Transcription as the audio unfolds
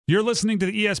You're listening to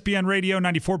the ESPN Radio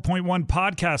 94.1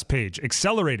 podcast page,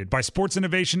 accelerated by Sports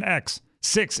Innovation X.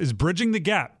 6 is bridging the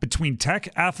gap between tech,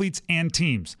 athletes, and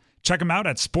teams. Check them out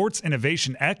at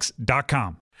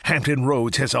sportsinnovationx.com. Hampton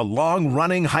Roads has a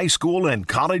long-running high school and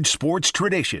college sports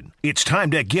tradition. It's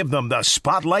time to give them the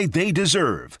spotlight they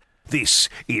deserve. This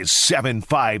is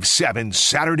 757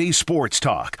 Saturday Sports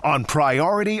Talk on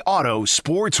Priority Auto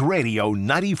Sports Radio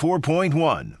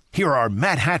 94.1. Here are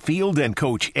Matt Hatfield and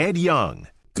Coach Ed Young.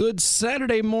 Good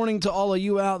Saturday morning to all of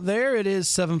you out there. It is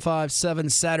 757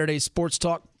 Saturday Sports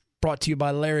Talk, brought to you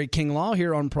by Larry King Law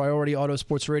here on Priority Auto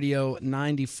Sports Radio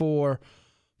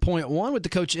 94.1 with the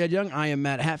Coach Ed Young. I am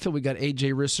Matt Hatfield. We got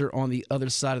AJ Risser on the other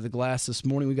side of the glass this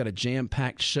morning. We got a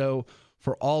jam-packed show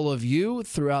for all of you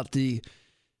throughout the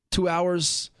 2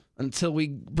 hours until we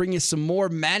bring you some more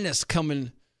madness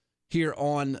coming here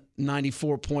on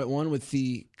 94.1 with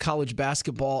the college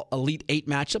basketball Elite 8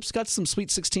 matchups. Got some Sweet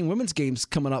 16 women's games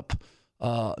coming up.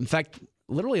 In fact,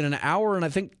 literally in an hour and I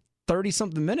think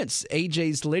 30-something minutes,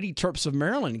 AJ's Lady Terps of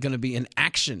Maryland going to be in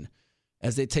action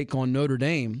as they take on Notre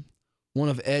Dame, one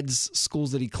of Ed's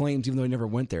schools that he claims, even though he never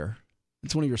went there.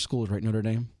 It's one of your schools, right, Notre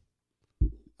Dame?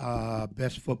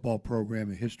 Best football program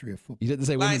in history of football. You didn't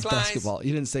say women's basketball.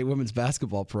 You didn't say women's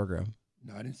basketball program.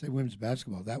 No, I didn't say women's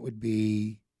basketball. That would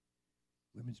be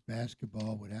women's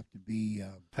basketball would have to be.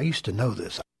 I used to know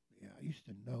this. Yeah, I used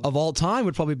to know. Of all time,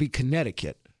 would probably be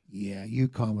Connecticut. Yeah,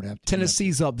 UConn would have to.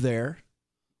 Tennessee's up there.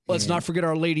 Let's not forget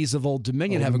our ladies of Old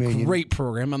Dominion have a great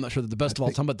program. I'm not sure they're the best of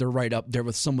all time, but they're right up there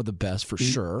with some of the best for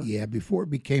sure. Yeah, before it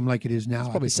became like it is now. It's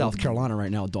probably South Carolina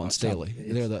right now with Dawn Staley.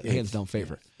 They're the hands-down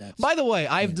favorite. By the way,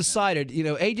 I've decided,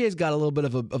 AJ's got a little bit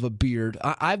of a beard.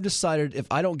 I've decided if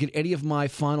I don't get any of my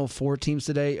Final Four teams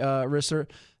today, Risser,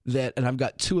 and I've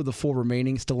got 2 of the 4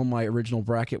 remaining still in my original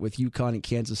bracket with UConn and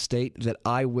Kansas State, that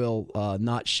I will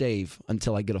not shave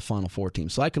until I get a Final Four team.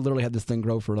 So I could literally have this thing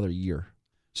grow for another year.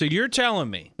 So you're telling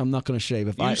me I'm not going to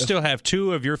shave. You still have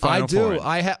 2 of your Final Four.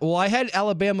 I do. I had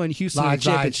Alabama and Houston in the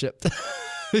championship.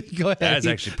 Go ahead. That's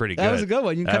actually pretty good. That was a good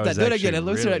one. You can cut that. Do it again.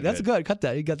 Really That's good. Cut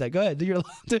that. You got that. Go ahead. Do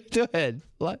ahead.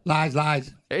 Lies.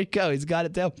 There you go. He's got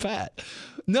it down pat.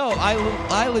 No,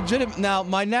 I legitimately. Now,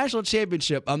 my national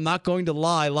championship, I'm not going to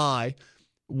lie,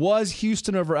 was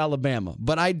Houston over Alabama.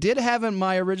 But I did have in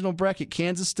my original bracket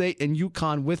Kansas State and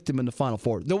UConn with them in the Final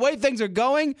Four. The way things are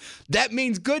going, that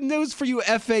means good news for you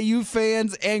FAU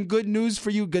fans and good news for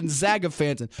you Gonzaga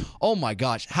fans. And oh my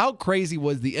gosh, how crazy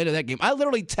was the end of that game? I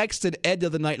literally texted Ed the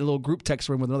other night in a little group text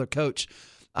room with another coach.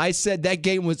 I said that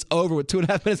game was over with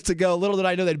 2.5 minutes to go. Little did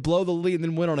I know they'd blow the lead and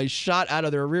then win on a shot out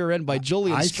of their rear end by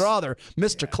Julian Strother,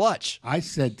 Mr. Clutch. I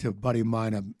said to a buddy of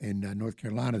mine in North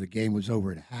Carolina, the game was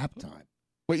over at halftime.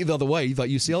 Wait, the other way. You thought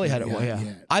UCLA had it? Yeah.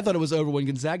 I thought it was over when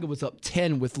Gonzaga was up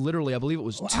 10 with literally, I believe it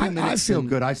was 2 minutes. I feel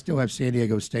good. I still have San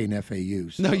Diego State and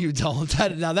FAU. So. No, you don't.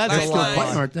 Now that's they're a lie. still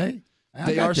playing, aren't they?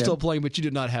 They are still playing, but you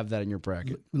do not have that in your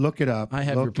bracket. Look it up. I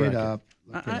have your bracket. Look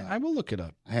it up. I will look it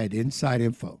up. I had inside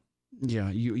info.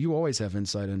 Yeah, you always have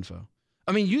inside info.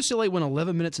 I mean, UCLA went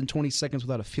 11 minutes and 20 seconds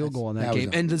without a field goal in that game.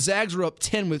 And the Zags were up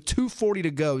 10 with 2:40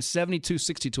 to go,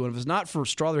 72-62. And if it's not for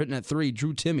Strother hitting that 3,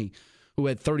 Drew Timme, who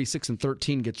had 36 and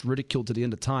 13, gets ridiculed to the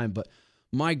end of time. But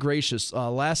my gracious,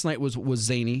 last night was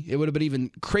zany. It would have been even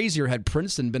crazier had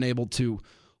Princeton been able to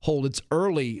hold its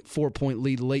early 4-point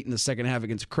lead late in the second half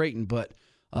against Creighton. But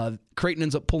Creighton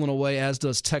ends up pulling away, as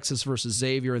does Texas versus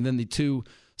Xavier. And then the 2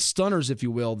 stunners, if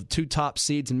you will, the 2 top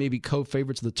seeds and maybe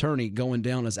co-favorites of the tourney going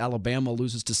down as Alabama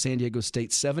loses to San Diego State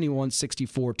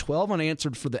 71-64, 12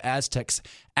 unanswered for the Aztecs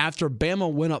after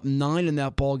Bama went up 9 in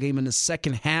that ball game in the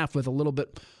second half with a little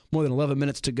bit more than 11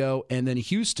 minutes to go. And then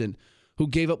Houston, who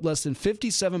gave up less than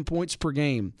 57 points per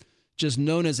game, just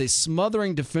known as a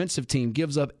smothering defensive team,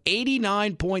 gives up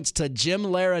 89 points to Jim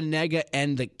Larrañaga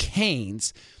and the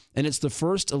Canes. And it's the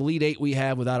first Elite 8 we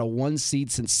have without a 1 seed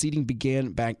since seeding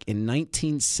began back in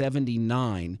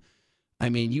 1979. I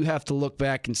mean, you have to look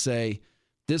back and say,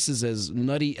 this is as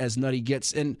nutty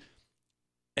gets. And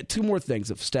 2 more things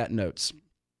of stat notes.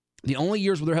 The only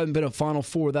years where there haven't been a Final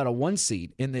Four without a 1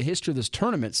 seed in the history of this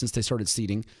tournament since they started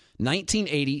seeding,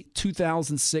 1980,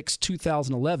 2006,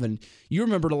 2011. You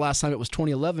remember the last time it was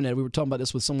 2011, Ed. We were talking about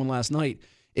this with someone last night.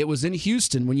 It was in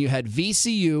Houston when you had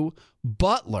VCU,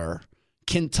 Butler,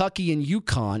 Kentucky, and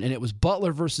UConn, and it was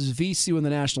Butler versus VCU in the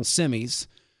national semis.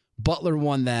 Butler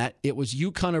won that. It was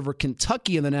UConn over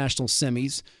Kentucky in the national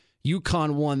semis.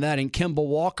 UConn won that, and Kemba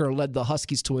Walker led the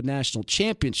Huskies to a national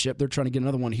championship. They're trying to get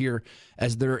another one here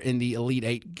as they're in the Elite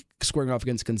 8 squaring off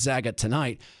against Gonzaga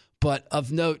tonight. But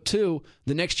of note, too,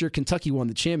 the next year Kentucky won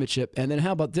the championship. And then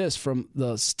how about this from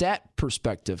the stat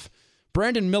perspective?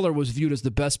 Brandon Miller was viewed as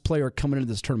the best player coming into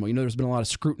this tournament. There's been a lot of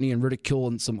scrutiny and ridicule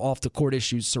and some off-the-court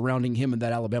issues surrounding him and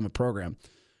that Alabama program.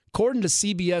 According to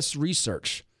CBS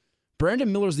research,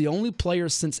 Brandon Miller is the only player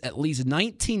since at least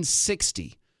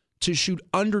 1960 to shoot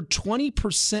under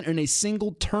 20% in a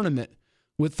single tournament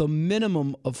with a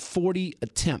minimum of 40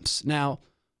 attempts. Now,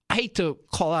 I hate to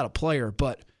call out a player,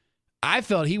 but I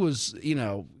felt he was,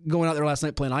 going out there last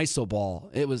night playing iso ball.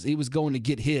 He was going to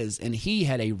get his, and he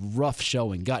had a rough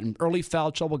showing. Got in early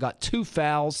foul trouble, got 2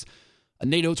 fouls.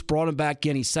 Nate Oates brought him back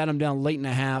in. He sat him down late in the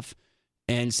half,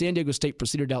 and San Diego State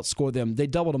proceeded to outscore them. They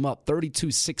doubled them up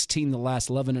 32-16 the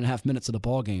last 11 and a half minutes of the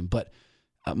ball game. But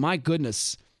my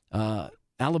goodness,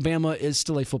 Alabama is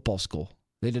still a football school.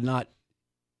 They did not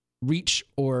reach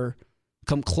or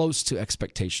come close to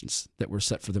expectations that were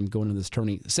set for them going into this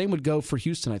tourney. Same would go for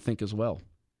Houston, I think, as well.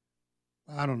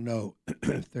 I don't know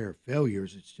if they're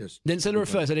failures. It's just didn't say they were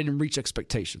failures. They didn't reach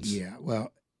expectations. Yeah,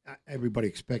 well, everybody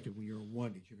expected when you're a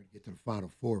 1 that you're going to get to the Final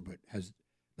Four, but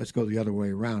let's go the other way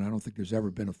around. I don't think there's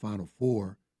ever been a Final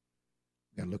Four.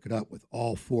 You got to look it up with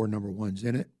all 4 number 1s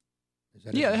in it.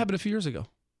 It happened a few years ago.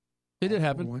 It did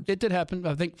happen. It did happen.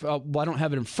 I think. I don't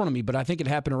have it in front of me, but I think it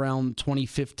happened around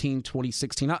 2015,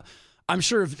 2016. I'm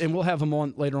sure, and we'll have him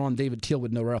on later on. David Teal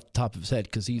would know right off the top of his head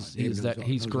because he's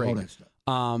great.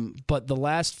 But the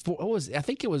last 4, I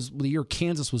think it was the year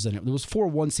Kansas was in it. There was 4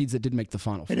 1 seeds that did make the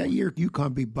Final Four. Hey, that year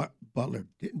UConn beat Butler.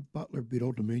 Didn't Butler beat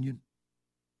Old Dominion?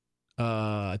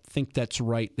 I think that's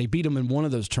right. They beat them in one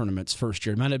of those tournaments first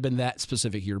year. It might have been that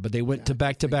specific year, but they went to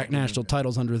back-to-back national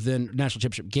titles national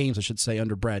championship games, I should say,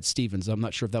 under Brad Stevens. I'm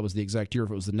not sure if that was the exact year or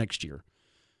if it was the next year,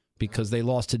 because they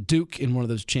lost to Duke in one of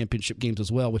those championship games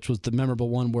as well, which was the memorable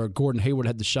one where Gordon Hayward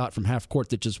had the shot from half court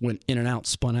that just went in and out,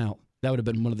 spun out. That would have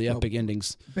been one of the epic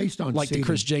endings. Based on like seeding, the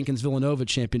Chris Jenkins Villanova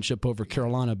championship over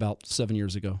Carolina about 7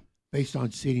 years ago. Based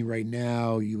on seeding right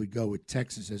now, you would go with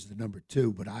Texas as the number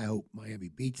 2, but I hope Miami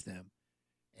beats them.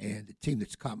 And the team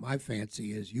that's caught my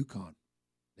fancy is UConn.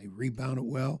 They rebound it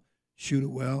well, shoot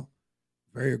it well,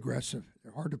 very aggressive.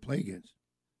 They're hard to play against.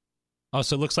 Oh,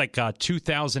 so it looks like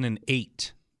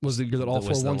 2008 was the year that all 4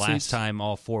 1 seeds? Was the last time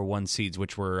all 4 1 seeds,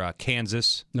 which were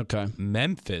Kansas,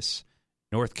 Memphis,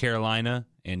 North Carolina,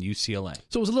 and UCLA.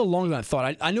 So it was a little longer than I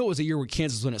thought. I knew it was a year where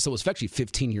Kansas won it, so it was actually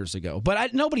 15 years ago.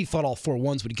 But nobody thought all 4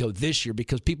 1s would go this year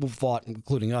because people thought,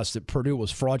 including us, that Purdue was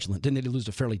fraudulent. Didn't they lose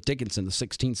to Fairleigh Dickinson, the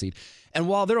 16 seed? And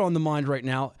while they're on the mind right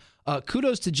now,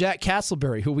 kudos to Jack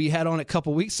Castleberry, who we had on a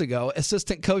couple weeks ago.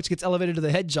 Assistant coach gets elevated to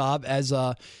the head job as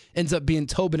ends up being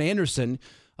Tobin Anderson,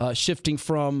 shifting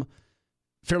from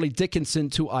Fairleigh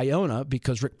Dickinson to Iona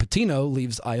because Rick Pitino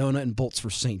leaves Iona and bolts for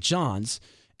St. John's.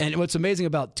 And what's amazing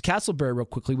about Castleberry, real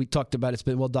quickly, we talked about it's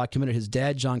been well documented. His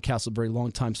dad, John Castleberry,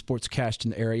 longtime sportscaster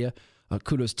in the area.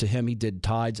 Kudos to him. He did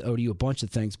Tides, ODU, a bunch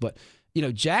of things. But,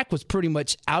 Jack was pretty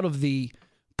much out of the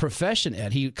profession,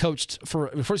 Ed. He coached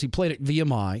first he played at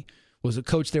VMI, was a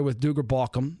coach there with Duger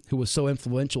Balkum, who was so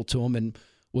influential to him and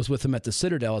was with him at the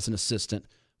Citadel as an assistant.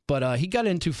 But he got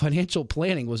into financial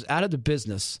planning, was out of the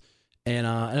business. And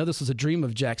I know this was a dream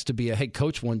of Jack's to be a head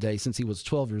coach one day since he was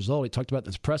 12 years old. He talked about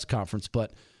this press conference,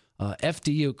 but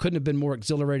FDU couldn't have been more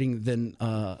exhilarating than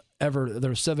ever.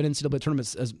 There were 7 NCAA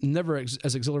tournaments, never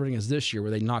as exhilarating as this year,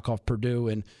 where they knock off Purdue.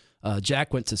 And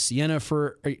Jack went to Siena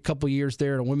for a couple of years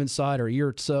there on the women's side, or a year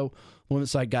or so. The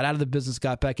women's side got out of the business,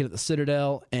 got back in at the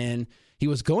Citadel, and he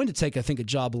was going to take, I think, a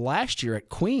job last year at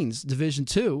Queens Division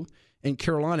II in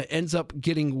Carolina. Ends up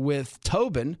getting with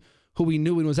Tobin, who we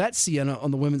knew when was at Siena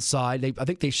on the women's side. I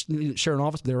think they share an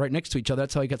office, but they're right next to each other.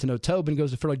 That's how he got to know Tobin.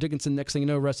 Goes to Fairleigh Dickinson. Next thing you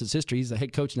know, the rest is history. He's the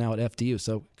head coach now at FDU.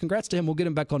 So congrats to him. We'll get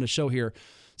him back on the show here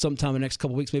sometime in the next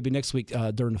couple of weeks, maybe next week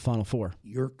during the Final Four.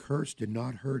 Your curse did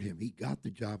not hurt him. He got the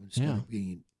job instead of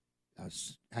being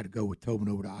had to go with Tobin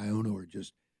over to Iona or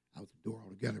just out the door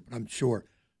altogether. But I'm sure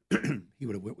he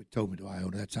would have went with Tobin to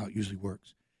Iona. That's how it usually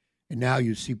works. And now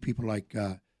you see people like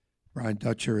Brian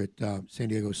Dutcher at San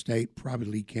Diego State, probably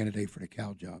lead candidate for the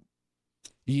Cal job.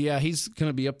 Yeah, he's going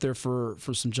to be up there for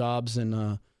some jobs and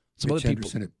some Mitch other people.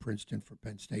 Henderson at Princeton for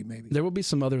Penn State, maybe. There will be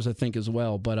some others, I think, as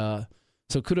well. But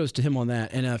so kudos to him on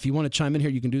that. And if you want to chime in here,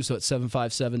 you can do so at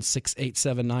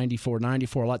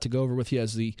 757-687-9494. A lot to go over with you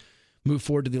as we move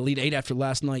forward to the Elite Eight after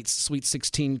last night's Sweet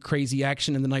 16 crazy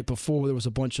action. And the night before, there was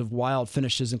a bunch of wild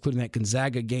finishes, including that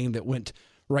Gonzaga game that went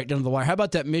right down to the wire. How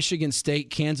about that Michigan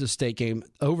State-Kansas State game?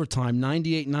 Overtime,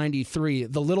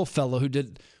 98-93. The little fellow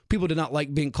people did not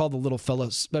like being called the little fellow,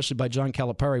 especially by John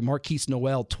Calipari. Marquise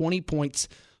Noel, 20 points,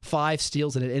 5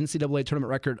 steals, and an NCAA tournament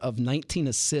record of 19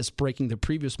 assists, breaking the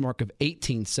previous mark of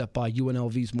 18 set by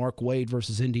UNLV's Mark Wade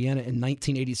versus Indiana in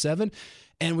 1987.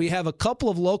 And we have a couple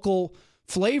of local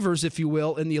flavors, if you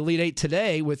will, in the Elite Eight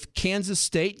today with Kansas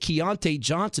State, Keontae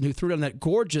Johnson, who threw down that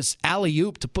gorgeous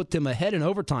alley-oop to put them ahead in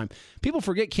overtime. People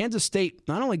forget Kansas State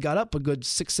not only got up a good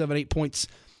 6, 7, 8 points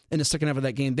in the second half of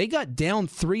that game, they got down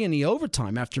 3 in the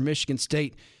overtime after Michigan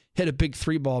State hit a big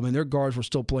 3-ball. I mean, their guards were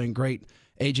still playing great,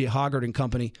 A.J. Hoggard and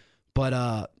company.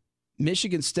 But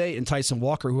Michigan State and Tyson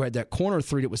Walker, who had that corner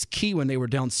 3 that was key when they were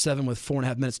down 7 with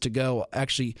 4.5 minutes to go,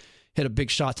 actually hit a big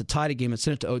shot to tie the game and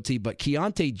send it to OT. But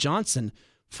Keontae Johnson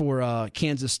for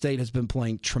Kansas State has been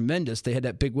playing tremendous. They had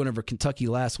that big win over Kentucky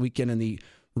last weekend in the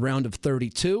round of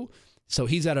 32. So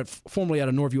he's formerly out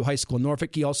of Norview High School in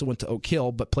Norfolk. He also went to Oak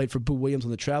Hill, but played for Boo Williams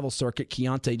on the travel circuit.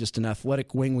 Keontae, just an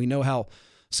athletic wing. We know how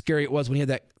scary it was when he had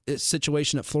that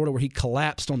situation at Florida where he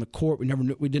collapsed on the court. We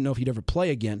didn't know if he'd ever play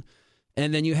again.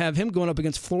 And then you have him going up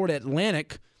against Florida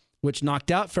Atlantic, which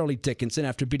knocked out Fairleigh Dickinson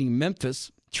after beating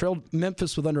Memphis. Trailed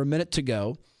Memphis with under a minute to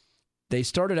go. They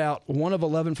started out 1 of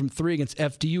 11 from 3 against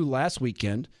FDU last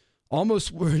weekend.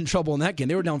 Almost were in trouble in that game.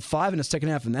 They were down 5 in the second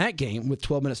half in that game with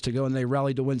 12 minutes to go, and they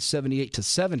rallied to win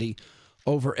 78-70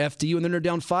 over FDU. And then they're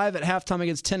down 5 at halftime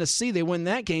against Tennessee. They win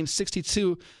that game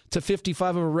 62-55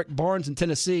 over Rick Barnes in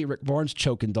Tennessee. Rick Barnes,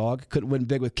 choking dog. Couldn't win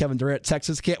big with Kevin Durant.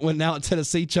 Texas can't win now at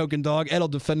Tennessee, choking dog. Ed will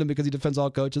defend him because he defends all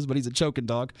coaches, but he's a choking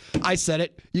dog. I said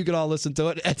it. You can all listen to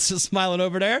it. Ed's just smiling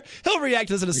over there. He'll react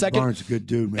to this in a second. Barnes is a good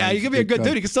dude, man. Yeah, you can be a good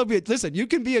dude. He can still be listen, you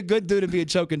can be a good dude and be a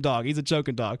choking dog. He's a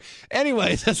choking dog.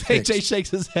 Anyways, as AJ shakes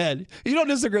his head. You don't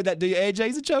disagree with that, do you, AJ?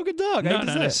 He's a choking dog. No,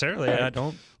 not necessarily. Right. I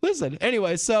don't. Listen,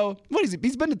 anyway, so what is he?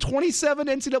 He's been to 27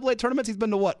 NCAA tournaments. He's been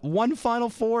to what? 1 Final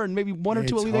Four and maybe 1 or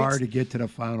 2 Elite Eights? It's hard to get to the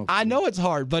Final Four. I know it's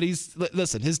hard, but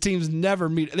listen, his teams never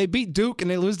meet. They beat Duke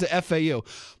and they lose to FAU.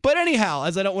 But anyhow,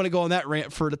 as I don't want to go on that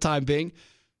rant for the time being,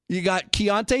 you got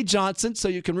Keontae Johnson, so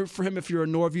you can root for him if you're a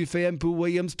Norview fan. Boo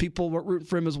Williams, people were rooting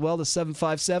for him as well, the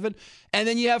 7.57. And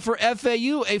then you have for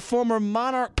FAU a former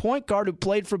Monarch point guard who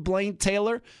played for Blaine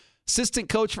Taylor. Assistant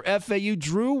coach for FAU,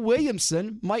 Drew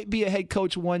Williamson, might be a head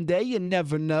coach one day. You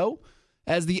never know.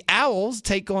 As the Owls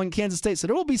take on Kansas State. So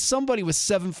there will be somebody with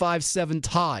 7.57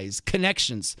 ties,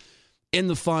 connections in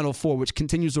the Final Four, which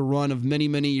continues a run of many,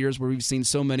 many years where we've seen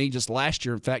so many. Just last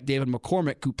year, in fact, David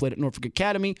McCormick, who played at Norfolk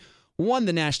Academy, won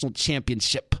the national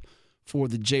championship for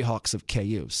the Jayhawks of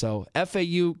KU. So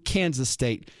FAU, Kansas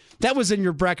State. That was in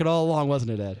your bracket all along,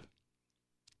 wasn't it, Ed?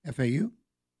 FAU?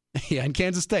 Yeah, and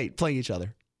Kansas State playing each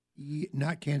other.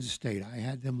 Not Kansas State. I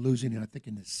had them losing, I think,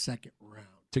 in the second round.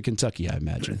 To Kentucky, I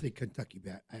imagine. I think I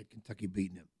had Kentucky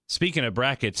beating them. Speaking of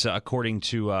brackets, according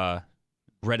to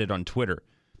Reddit on Twitter,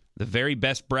 the very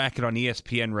best bracket on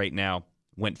ESPN right now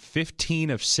went 15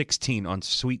 of 16 on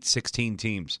Sweet 16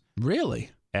 teams.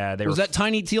 Really? Was that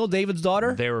Tiny Teal, David's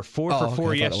daughter? They were 4 for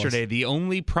 4 yesterday. The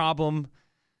only problem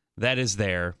that is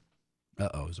there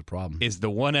is a problem. Is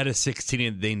the 1 out of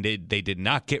 16 they did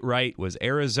not get right was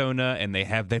Arizona, and they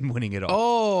have them winning it all.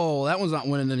 Oh, that one's not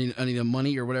winning any of the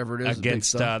money or whatever it is.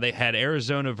 Against they had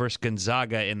Arizona versus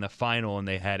Gonzaga in the final, and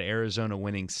they had Arizona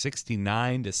winning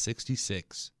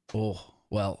 69-66. Oh,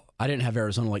 well, I didn't have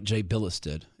Arizona like Jay Billis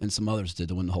did and some others did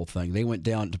to win the whole thing. They went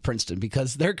down to Princeton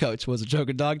because their coach was a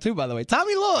choking dog too, by the way.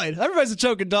 Tommy Lloyd. Everybody's a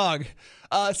choking dog.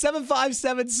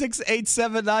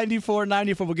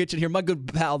 757-687-9494 will get you in here. My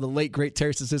good pal, the late, great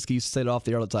Terry Sisiski used to say it off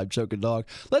the air all the time, choking dog.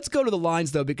 Let's go to the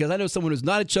lines, though, because I know someone who's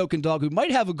not a choking dog who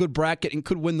might have a good bracket and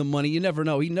could win the money. You never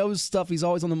know. He knows stuff. He's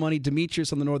always on the money.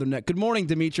 Demetrius on the Northern Net. Good morning,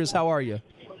 Demetrius. How are you?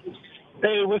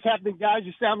 Hey, what's happening, guys?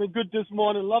 You're sounding good this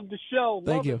morning. Love the show.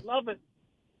 Thank you. Love it.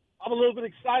 I'm a little bit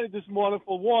excited this morning.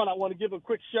 For one, I want to give a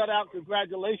quick shout-out.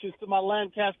 Congratulations to my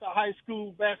Lancaster High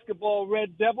School basketball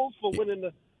Red Devils for winning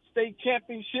the state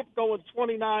championship, going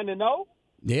 29-0.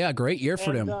 Yeah, great year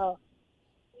for them.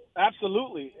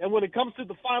 Absolutely. And when it comes to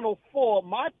the Final Four,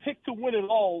 my pick to win it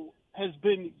all has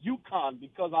been UConn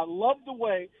because I love the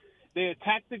way they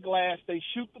attack the glass, they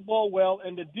shoot the ball well,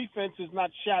 and the defense is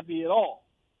not shabby at all.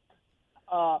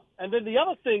 And then the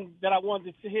other thing that I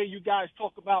wanted to hear you guys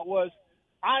talk about was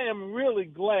I am really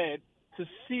glad to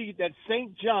see that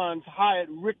St. John's hired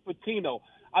Rick Pitino.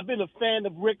 I've been a fan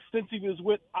of Rick since he was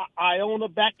with Iona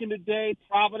back in the day,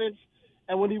 Providence,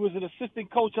 and when he was an assistant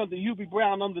coach under Hubie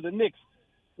Brown under the Knicks.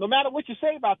 No matter what you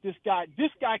say about this guy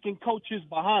can coach his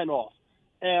behind off.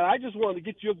 And I just wanted to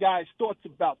get your guys' thoughts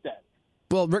about that.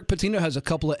 Well, Rick Pitino has a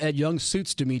couple of Ed Young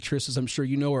suits, Demetrius, as I'm sure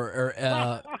you know,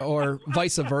 or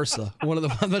vice versa. One of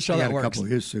them, I'm not sure how that works. A couple of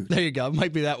his suits. There you go. It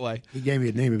might be that way. He gave me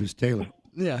the name of his tailor.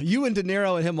 Yeah, you and De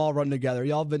Niro and him all run together.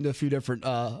 Y'all been to a few different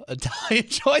Italian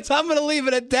joints. I'm going to leave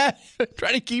it at that.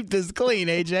 Try to keep this clean,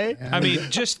 AJ. I mean,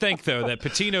 just think, though, that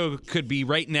Pitino could be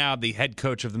right now the head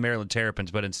coach of the Maryland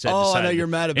Terrapins, but instead I know you're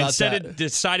mad about that.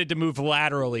 Decided to move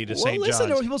laterally to St. John's.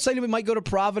 Listen, people say we might go to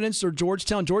Providence or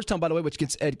Georgetown. Georgetown, by the way, which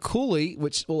gets Ed Cooley,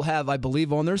 which will have, I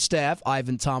believe, on their staff,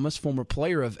 Ivan Thomas, former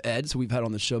player of Ed's, who we've had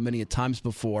on the show many times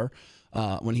before.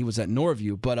 When he was at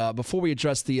Norview. But before we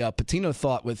address the Pitino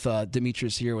thought with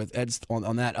Demetrius here, with Ed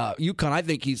on that, UConn, I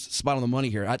think he's spot on the money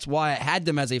here. That's why I had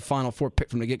them as a Final Four pick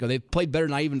from the get-go. They've played better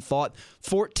than I even thought.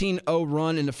 14-0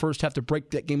 run in the first half to break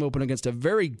that game open against a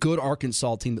very good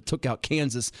Arkansas team that took out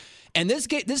Kansas. And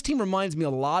this team reminds me a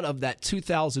lot of that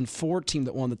 2004 team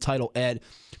that won the title, Ed.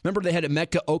 Remember they had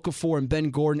Emeka Okafor and Ben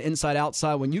Gordon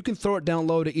inside-outside. When you can throw it down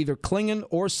low to either Klingon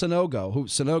or Sonogo, who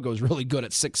Sonogo is really good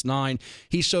at 6'9".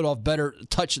 He showed off better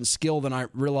touch and skill than I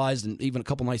realized, and even a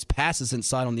couple nice passes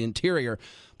inside on the interior.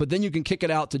 But then you can kick it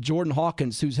out to Jordan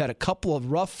Hawkins, who's had a couple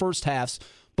of rough first halves,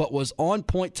 but was on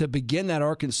point to begin that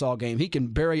Arkansas game. He can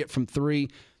bury it from three.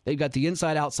 They've got the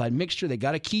inside-outside mixture. They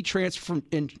got a key transfer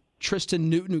from Tristan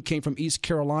Newton, who came from East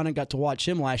Carolina. Got to watch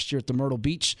him last year at the Myrtle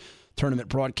Beach tournament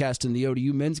broadcast in the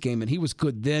ODU men's game, and he was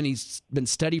good then. He's been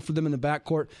steady for them in the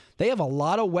backcourt. They have a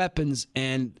lot of weapons,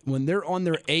 and when they're on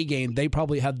their A game, they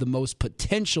probably have the most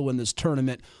potential in this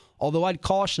tournament. Although I'd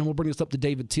caution, we'll bring this up to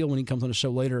David Teal when he comes on the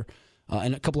show later,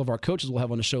 and a couple of our coaches will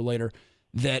have on the show later,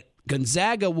 that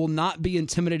Gonzaga will not be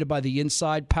intimidated by the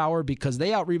inside power because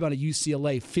they out-rebounded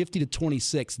UCLA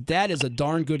 50-26. That is a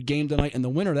darn good game tonight, and the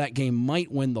winner of that game might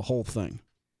win the whole thing.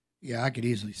 Yeah, I could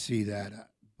easily see that.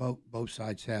 Both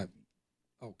sides have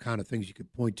all kind of things you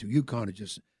could point to. UConn is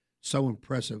just so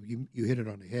impressive. You hit it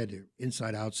on the head there,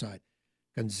 inside, outside.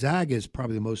 Gonzaga is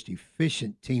probably the most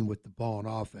efficient team with the ball on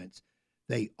offense.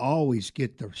 They always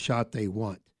get the shot they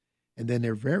want. And then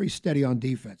they're very steady on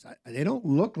defense. They don't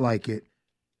look like it,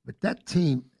 but that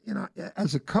team,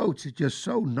 as a coach, it's just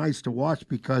so nice to watch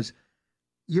because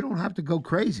you don't have to go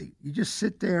crazy. You just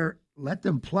sit there, let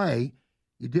them play.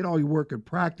 You did all your work in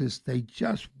practice. They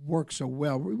just work so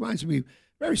well. It reminds me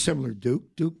very similar to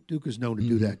Duke. Duke is known to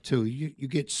do that too. You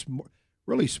get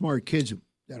really smart kids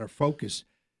that are focused.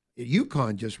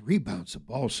 UConn just rebounds the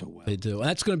ball so well. They do. And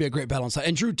that's going to be a great battle inside.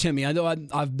 And Drew Timme, I know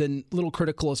I've been a little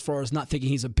critical as far as not thinking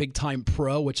he's a big-time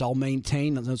pro, which I'll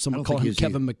maintain. I know someone call him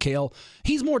Kevin McHale.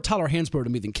 He's more Tyler Hansbrough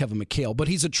to me than Kevin McHale, but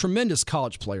he's a tremendous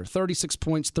college player. 36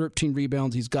 points, 13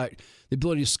 rebounds. He's got the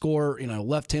ability to score,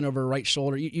 left hand over right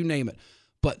shoulder, you name it.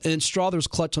 But in Strother's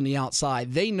clutch on the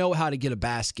outside, they know how to get a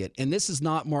basket. And this is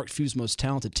not Mark Few's most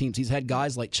talented teams. He's had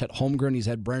guys like Chet Holmgren. He's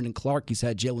had Brandon Clark. He's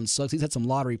had Jalen Suggs. He's had some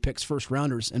lottery picks,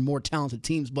 first-rounders, and more talented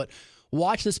teams. But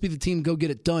watch this be the team go get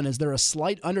it done, as they're a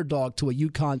slight underdog to a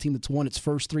UConn team that's won its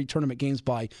first 3 tournament games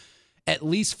by at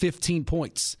least 15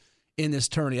 points in this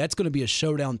tourney. That's going to be a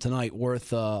showdown tonight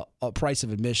worth a price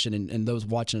of admission, and those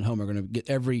watching at home are going to get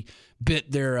every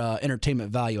bit their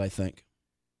entertainment value, I think.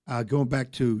 Going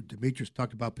back to Demetrius,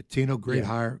 talked about Pitino, great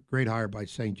hire by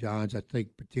St. John's. I think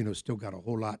Pitino's still got a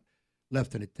whole lot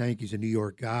left in the tank. He's a New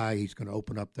York guy. He's going to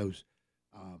open up those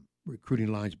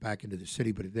recruiting lines back into the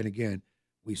city. But then again,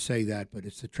 we say that, but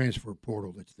it's the transfer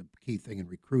portal that's the key thing in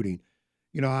recruiting.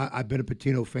 I've been a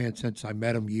Pitino fan since I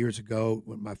met him years ago,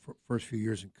 when my first few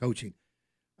years in coaching.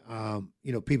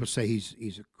 People say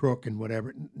he's a crook and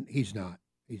whatever. He's not.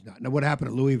 He's not. Now, what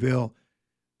happened at Louisville,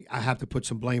 I have to put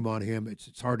some blame on him.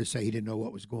 It's hard to say he didn't know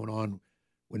what was going on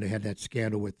when they had that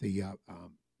scandal with the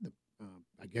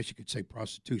I guess you could say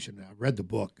prostitution. I read the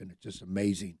book, and it's just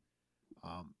amazing,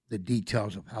 the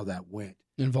details of how that went.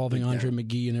 Involving Andre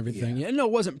McGee and everything. Yeah, no,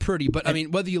 it wasn't pretty, but I mean,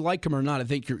 whether you like him or not, I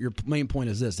think your main point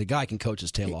is this: the guy can coach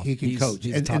his tail off. He can coach.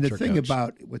 He's and the thing coach.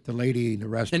 About with the lady in the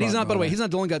restaurant, and he's not. By the way, he's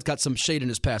not the only guy that's got some shade in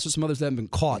his past. There's some others that haven't been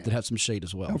caught that have some shade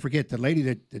as well. Don't forget the lady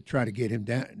that tried to get him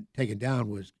taken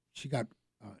down she got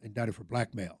indicted for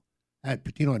blackmail.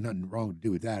 Pitino had nothing wrong to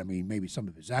do with that. I mean, maybe some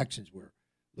of his actions were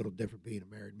a little different, being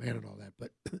a married man and all that, but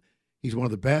he's one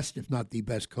of the best, if not the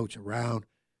best coach around,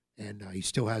 and he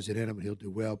still has it in him, and he'll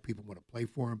do well. People want to play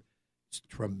for him. It's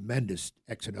a tremendous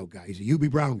X&O guy. He's a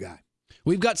UB Brown guy.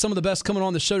 We've got some of the best coming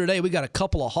on the show today. We got a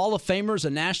couple of Hall of Famers, a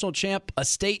national champ, a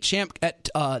state champ at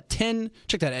 10.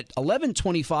 Check that, at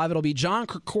 11:25. It'll be John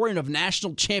Krikorian of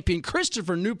national champion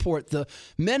Christopher Newport. The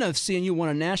men of CNU won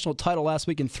a national title last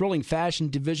week in thrilling fashion,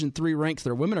 Division III ranks.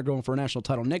 Their women are going for a national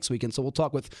title next weekend. So we'll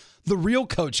talk with the real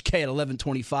Coach K at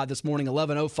 11:25 this morning,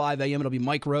 11:05 a.m. It'll be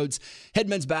Mike Rhodes, head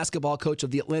men's basketball coach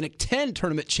of the Atlantic 10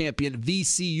 tournament champion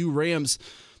VCU Rams.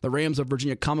 The Rams of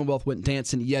Virginia Commonwealth went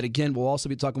dancing yet again. We'll also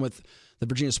be talking with the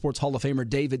Virginia Sports Hall of Famer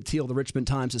David Teal, the Richmond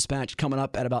Times-Dispatch, coming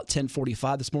up at about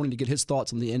 10:45 this morning to get his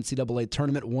thoughts on the NCAA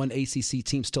tournament. One ACC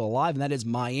team still alive, and that is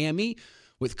Miami,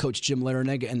 with Coach Jim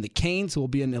Larrañaga and the Canes, who will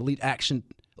be in Elite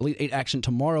Eight action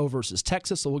tomorrow versus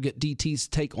Texas. So we'll get DT's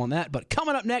take on that. But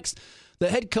coming up next,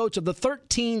 the head coach of the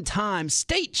 13-time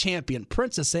state champion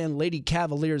Princess Anne Lady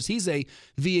Cavaliers. He's a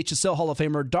VHSL Hall of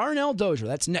Famer, Darnell Dozier.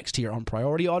 That's next here on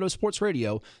Priority Auto Sports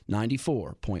Radio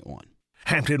 94.1.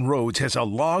 Hampton Roads has a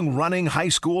long-running high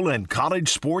school and college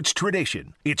sports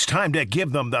tradition. It's time to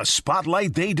give them the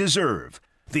spotlight they deserve.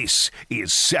 This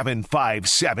is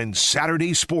 757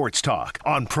 Saturday Sports Talk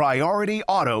on Priority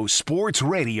Auto Sports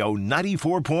Radio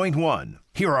 94.1.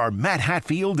 Here are Matt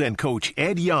Hatfield and Coach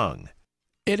Ed Young.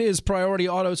 It is Priority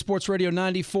Auto Sports Radio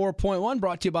 94.1,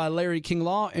 brought to you by Larry King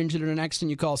Law. Injured in an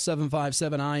accident, you call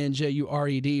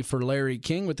 757-INJURED for Larry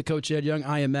King. With the Coach Ed Young,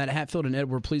 I am Matt Hatfield, and Ed,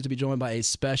 we're pleased to be joined by a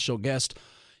special guest.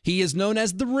 He is known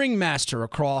as the ringmaster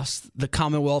across the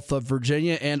Commonwealth of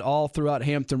Virginia and all throughout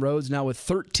Hampton Roads, now with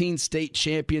 13 state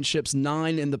championships,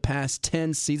 9 in the past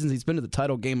 10 seasons. He's been to the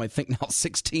title game, I think, now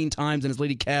 16 times, and his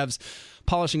Lady Cavs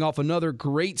polishing off another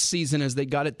great season as they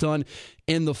got it done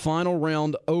in the final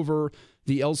round over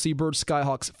the LC Bird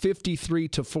Skyhawks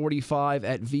 53-45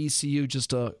 at VCU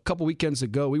just a couple weekends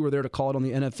ago. We were there to call it on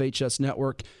the NFHS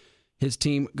network. His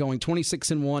team going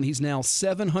 26-1. He's now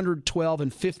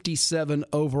 712-57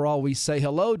 overall. We say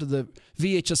hello to the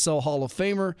VHSL Hall of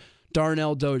Famer,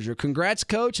 Darnell Dozier. Congrats,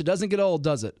 Coach. It doesn't get old,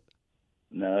 does it?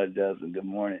 No, it doesn't. Good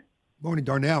morning. Morning,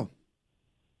 Darnell.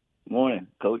 Morning.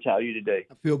 Coach, how are you today?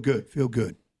 I feel good.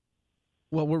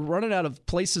 Well, we're running out of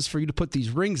places for you to put these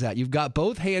rings at. You've got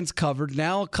both hands covered,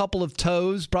 now a couple of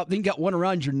toes, probably you got one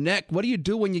around your neck. What do you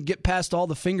do when you get past all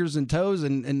the fingers and toes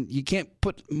and you can't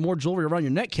put more jewelry around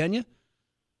your neck, can you?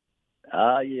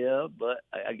 Yeah, but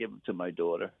I give them to my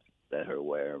daughter, let her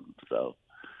wear them, so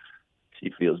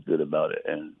she feels good about it,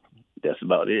 and that's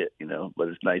about it, but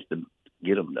it's nice to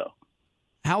get them, though.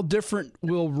 How different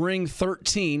will ring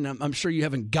 13, I'm sure you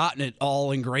haven't gotten it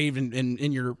all engraved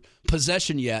in your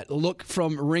possession yet, look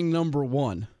from ring number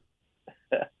 1?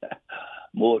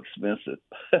 More expensive.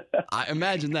 I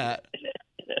imagine that.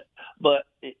 But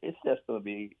it's just going to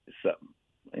be something.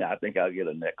 I think I'll get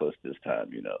a necklace this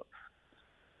time,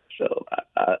 So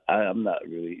I'm not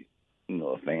really,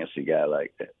 a fancy guy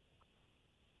like that.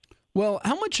 Well,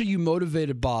 how much are you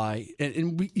motivated by,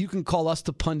 and you can call us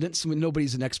the pundits. I mean,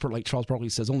 nobody's an expert, like Charles Barkley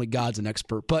says, only God's an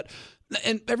expert.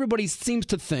 And everybody seems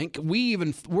to think,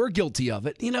 we're guilty of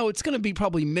it. It's going to be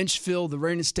probably Menchville, the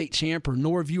reigning state champ, or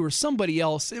Norview, or somebody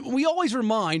else. We always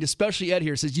remind, especially Ed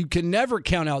here, says you can never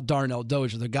count out Darnell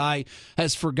Dozier. The guy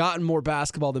has forgotten more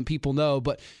basketball than people know.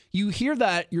 But you hear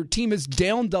that your team is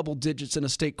down double digits in a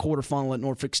state quarterfinal at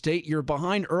Norfolk State. You're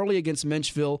behind early against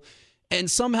Menchville. And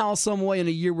somehow, some way, in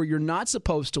a year where you're not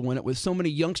supposed to win it, with so many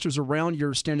youngsters around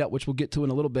your standout, which we'll get to in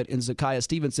a little bit, in Zakiya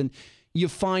Stevenson, you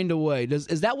find a way.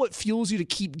 Is that what fuels you to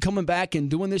keep coming back and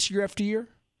doing this year after year?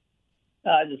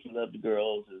 I just love the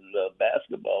girls and love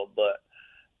basketball. But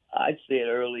I said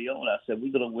early on, I said,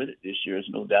 we're going to win it this year, there's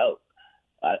no doubt.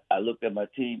 I looked at my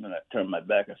team and I turned my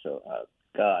back. I said, oh,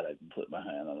 God, I can put my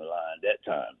hand on the line that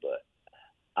time. But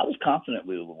I was confident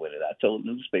we would win it. I told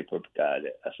the newspaper guy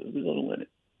that. I said, we're going to win it.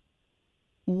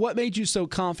 What made you so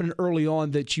confident early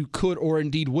on that you could or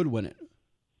indeed would win it?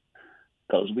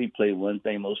 Because we play one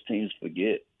thing most teams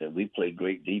forget, that we play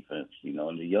great defense.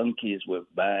 And the young kids were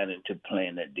buying into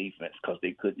playing that defense because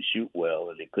they couldn't shoot well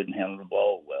or they couldn't handle the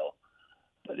ball well.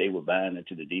 But they were buying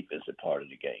into the defensive part of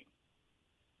the game.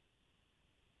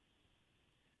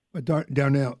 But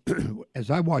Darnell,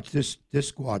 as I watched this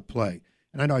squad play,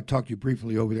 and I know I talked to you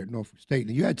briefly over there at Norfolk State,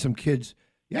 and you had some kids,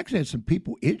 you actually had some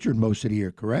people injured most of the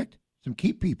year, correct? Some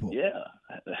key people. Yeah.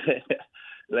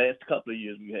 Last couple of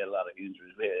years, we had a lot of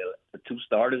injuries. We had 2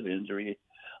 starters injury.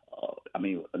 At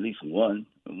least one.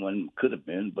 One could have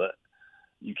been, but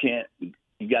you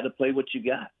got to play what you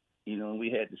got. We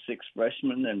had the 6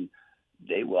 freshmen, and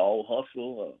they were all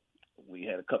hustle. We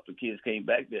had a couple of kids came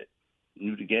back that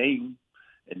knew the game,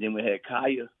 and then we had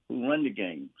Kaya who run the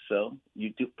game. So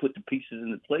you do put the pieces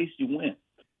into place, you win.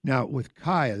 Now, with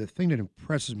Kaya, the thing that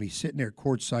impresses me, sitting there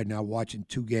courtside now watching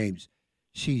 2 games,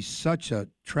 she's such a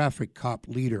traffic cop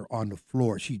leader on the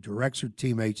floor. She directs her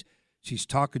teammates. She's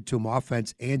talking to them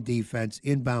offense and defense,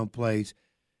 inbound plays.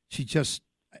 She just,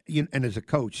 and as a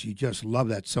coach, you just love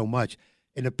that so much.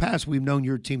 In the past, we've known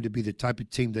your team to be the type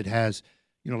of team that has,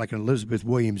 like an Elizabeth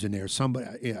Williams in there,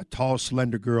 somebody, a tall,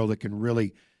 slender girl that can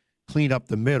really clean up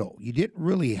the middle. You didn't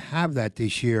really have that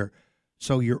this year.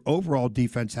 So your overall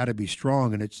defense had to be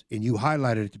strong, and you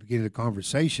highlighted at the beginning of the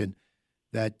conversation,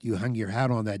 that you hung your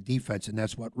hat on that defense, and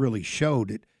that's what really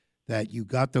showed it, that you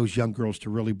got those young girls to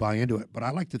really buy into it. But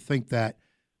I like to think that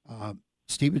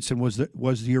Stevenson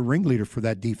was your ringleader for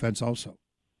that defense also.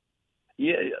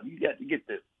 Yeah, you got to get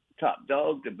the top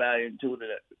dog to buy into it,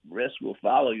 and the rest will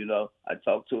follow. I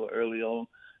talked to her early on.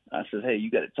 I said, hey, you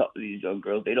got to talk to these young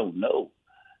girls. They don't know.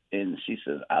 And she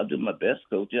says, I'll do my best,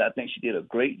 Coach. And I think she did a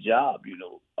great job,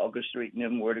 orchestrating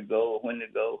them where to go or when to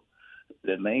go.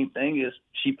 The main thing is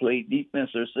she played defense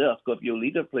herself. Because if your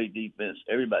leader played defense,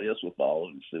 everybody else will follow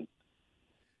in suit.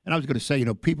 And I was going to say,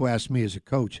 people ask me as a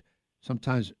coach,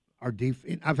 sometimes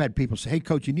I've had people say, hey,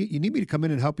 Coach, you need me to come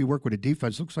in and help you work with a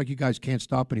defense. Looks like you guys can't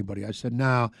stop anybody. I said,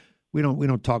 no, we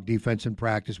don't talk defense in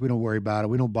practice. We don't worry about it.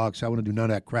 We don't box out. We don't do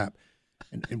none of that crap.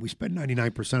 And we spend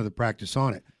 99% of the practice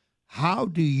on it.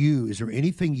 Is there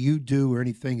anything you do or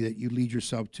anything that you lead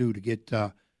yourself to get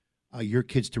your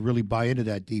kids to really buy into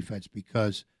that defense?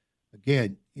 Because,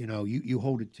 again, you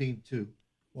hold a team to,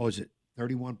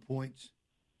 31 points?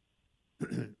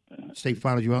 State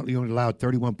finals, you only allowed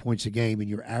 31 points a game, and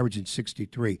you're averaging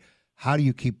 63. How do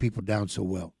you keep people down so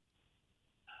well?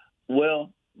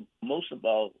 Well, most of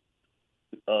all,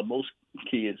 most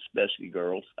kids, especially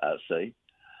girls, I'd say,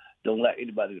 don't like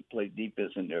anybody to play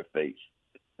defense in their face.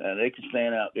 They can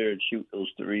stand out there and shoot those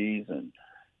threes, and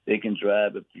they can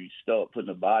drive. If you start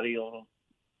putting a body on them,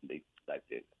 they like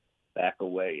to back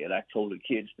away. And I told the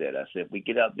kids that. I said, if we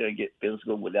get out there and get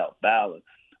physical without fouling,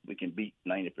 we can beat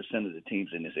 90% of the teams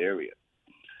in this area.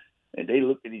 And they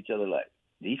looked at each other like,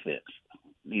 defense?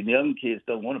 The young kids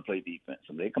don't want to play defense.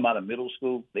 When they come out of middle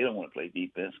school, they don't want to play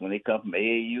defense. When they come from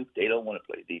AAU, they don't want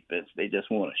to play defense. They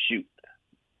just want to shoot.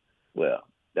 Well,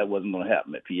 that wasn't going to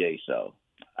happen at PA, so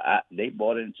they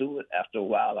bought into it. After a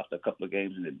while, after a couple of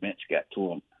games and the bench got to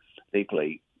them, they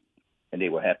played, and they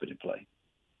were happy to play.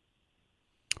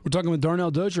 We're talking with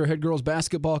Darnell Dozier, head girls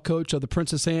basketball coach of the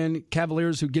Princess Anne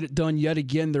Cavaliers, who get it done yet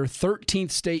again. Their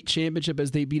 13th state championship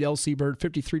as they beat LC Bird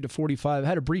 53-45.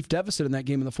 Had a brief deficit in that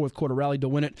game in the fourth quarter, rallied to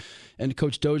win it. And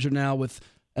Coach Dozier now with,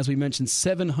 as we mentioned,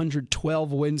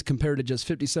 712 wins compared to just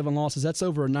 57 losses. That's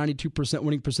over a 92%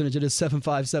 winning percentage. It is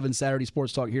 757 Saturday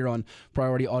Sports Talk here on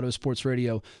Priority Auto Sports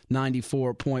Radio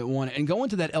 94.1. And going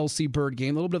to that LC Bird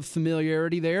game, a little bit of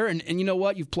familiarity there. And you know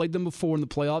what? You've played them before in the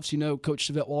playoffs. Coach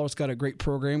Chevette Wallace got a great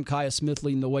program. Kaya Smith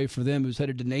leading the way for them, who's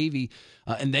headed to Navy.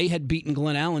 And they had beaten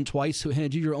Glen Allen twice, who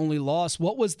handed you your only loss.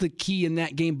 What was the key in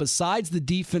that game besides the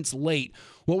defense late?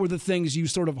 What were the things you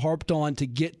sort of harped on to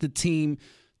get the team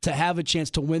to have a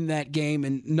chance to win that game,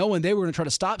 and knowing they were going to try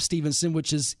to stop Stevenson,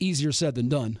 which is easier said than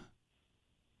done?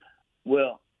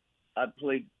 Well, I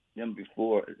played them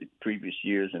before the previous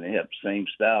years, and they have the same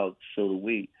style, so do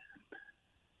we.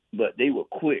 But they were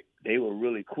quick. They were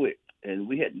really quick, and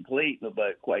we hadn't played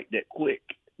nobody quite that quick.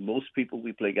 Most people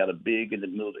we play got a big in the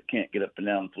middle that can't get up and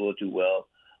down the floor too well,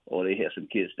 or they had some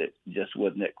kids that just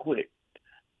wasn't that quick.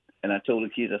 And I told the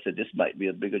kids, I said, this might be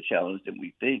a bigger challenge than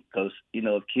we think because,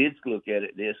 if kids look at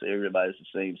it, they say everybody's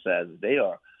the same size as they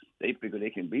are. They figure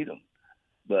they can beat them.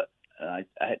 But I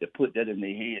had to put that in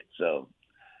their head. So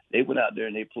they went out there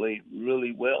and they played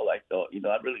really well, I thought.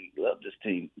 I really love this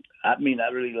team. I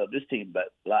really love this team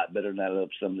but a lot better than I love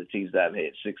some of the teams that I've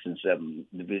had 6 and 7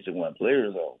 Division I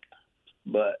players on.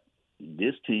 But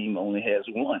this team only has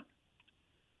one.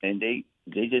 And they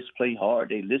just play hard.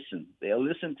 They listen. They'll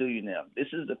listen to you now. This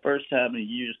is the first time in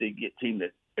years they get a team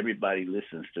that everybody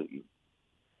listens to you.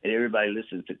 And everybody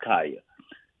listens to Kaya.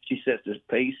 She sets the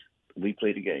pace. We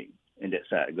play the game. And that's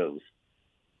how it goes.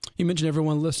 You mentioned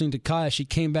everyone listening to Kaya. She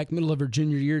came back middle of her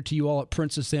junior year to you all at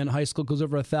Princess Anne High School, goes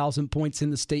over 1,000 points in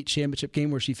the state championship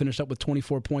game where she finished up with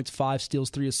 24 points, 5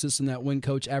 steals, 3 assists in that win.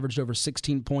 Coach averaged over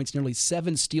 16 points, nearly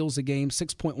 7 steals a game,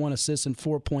 6.1 assists, and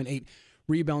 4.8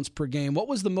 rebounds per game. What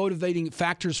was the motivating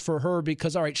factors for her?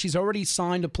 Because, all right, she's already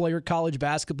signed to play her college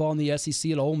basketball in the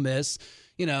SEC at Ole Miss.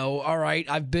 All right,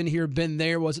 I've been here, been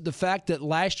there. Was it the fact that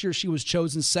last year she was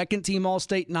chosen second team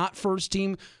All-State, not first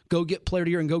team, go get player of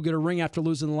the year and go get a ring after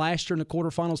losing last year in the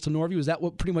quarterfinals to Norview? Is that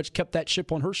what pretty much kept that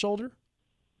chip on her shoulder?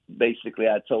 Basically,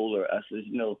 I told her, I said,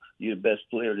 you're the best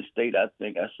player in the state, I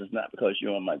think. I said, not because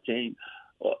you're on my team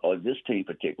or this team in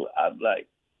particular. I'm like,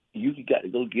 you got to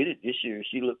go get it this year.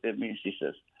 She looked at me and she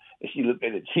says, and she looked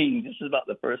at the team. This is about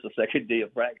the first or second day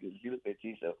of practice. She looked at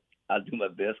me and said, I'll do my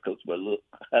best, Coach, but look.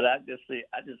 And I just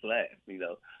laughed,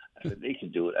 I said, they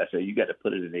can do it. I said, you got to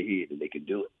put it in their head that they can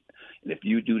do it. And if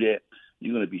you do that,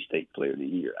 you're going to be state player of the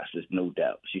year. I said, no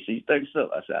doubt. She said, you think so?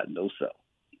 I said, I know so.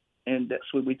 And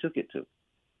that's where we took it to.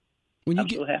 I'm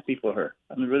so happy for her.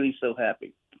 I'm really so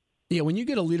happy. Yeah, when you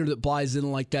get a leader that buys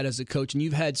in like that as a coach, and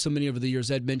you've had so many over the years,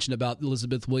 Ed mentioned about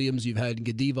Elizabeth Williams, you've had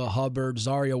Godiva Hubbard,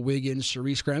 Zaria Wiggins,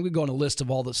 Sharice Graham. We go on a list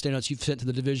of all the standouts you've sent to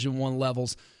the Division I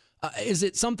levels. Is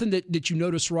it something that you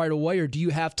notice right away, or do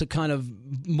you have to kind of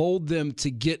mold them to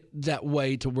get that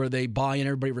way to where they buy in,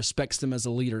 everybody respects them as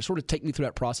a leader? Sort of take me through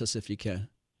that process if you can.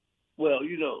 Well,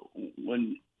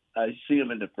 when I see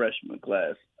them in the freshman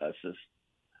class, I says,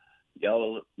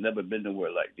 y'all have never been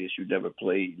nowhere like this. You never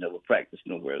played, never practiced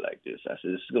nowhere like this. I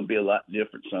said, this is going to be a lot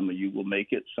different. Some of you will make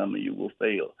it. Some of you will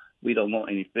fail. We don't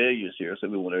want any failures here, so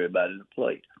we want everybody to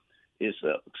play. It's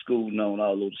a school known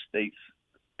all over the states,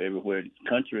 everywhere in the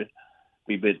country.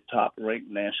 We've been top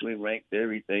ranked, nationally ranked,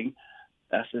 everything.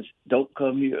 I said, don't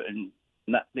come here and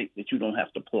not think that you don't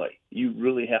have to play. You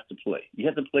really have to play. You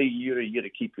have to play year to year to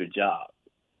keep your job.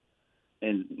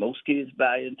 And most kids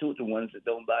buy into it. The ones that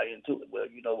don't buy into it, well,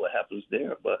 you know what happens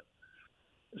there. But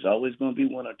there's always going to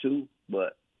be one or two.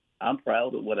 But I'm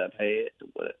proud of what I've had,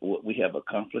 what we have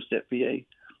accomplished at PA.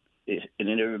 And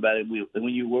then everybody,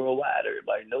 when you're worldwide,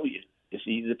 everybody knows you. It's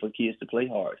easy for kids to play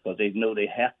hard because they know they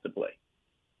have to play.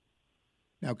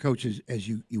 Now, Coach, as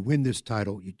you win this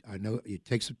title, I know you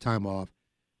take some time off.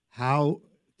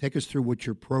 Take us through what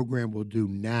your program will do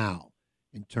now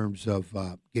in terms of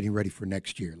getting ready for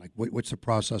next year? Like, what's the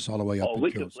process all the way up? Oh,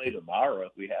 we can play tomorrow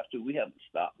if we have to. We haven't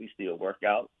stopped. We still work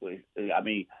out.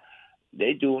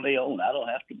 They do on their own. I don't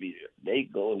have to be there. They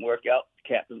go and work out.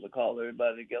 The captains will call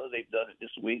everybody together. They've done it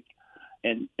this week.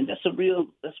 And that's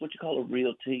what you call a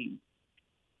real team.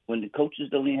 When the coaches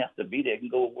don't even have to be there, they can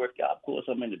go and work out. Of course,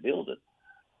 I'm in the building.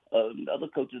 The other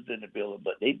coaches in the building,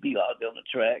 but they be out there on the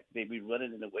track. They be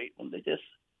running in the weight room.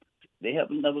 They have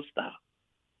never stopped.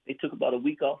 They took about a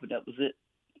week off, and that was it.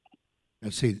 Now,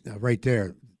 see, right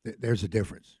there, there's a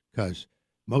difference because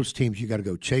most teams you got to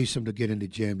go chase them to get in the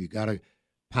gym. You got to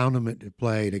pound them to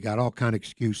play. They got all kind of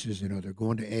excuses. They're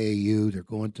going to AAU. They're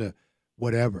going to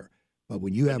whatever. But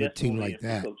when you have a team like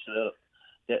that,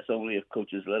 that's only if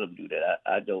coaches let them do that.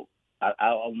 I don't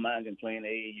mind them playing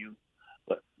AAU,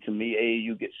 but to me,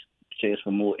 AAU gets a chance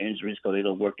for more injuries because they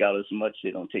don't work out as much. They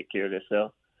don't take care of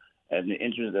themselves. And the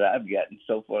injuries that I've gotten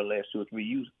so far the last 2 or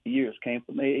 3 years came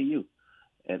from AAU.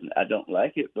 And I don't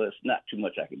like it, but it's not too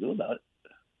much I can do about it.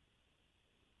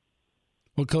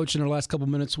 Well, Coach, in our last couple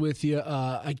minutes with you,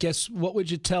 I guess what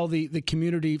would you tell the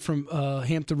community from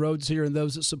Hampton Roads here and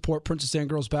those that support Princess Anne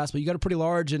girls basketball? You got a pretty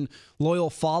large and loyal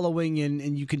following,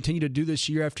 and you continue to do this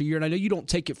year after year. And I know you don't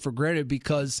take it for granted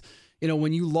because,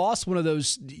 when you lost one of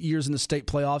those years in the state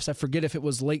playoffs, I forget if it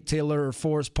was Lake Taylor or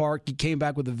Forest Park, you came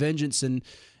back with a vengeance and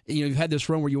you've had this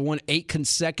run where you won 8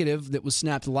 consecutive that was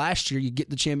snapped last year. You get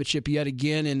the championship yet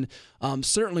again. And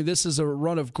certainly this is a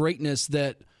run of greatness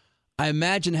that I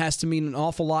imagine has to mean an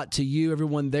awful lot to you,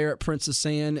 everyone there at Princess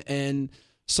Anne. And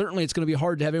certainly it's going to be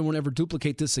hard to have anyone ever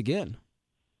duplicate this again.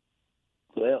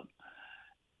 Well,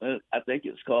 I think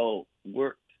it's called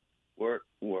work.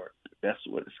 That's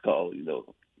what it's called. You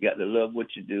got to love what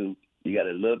you do. You got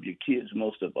to love your kids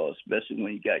most of all, especially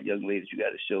when you got young ladies. You got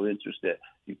to show interest that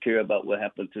you care about what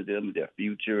happened to them, their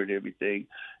future and everything.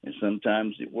 And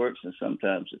sometimes it works and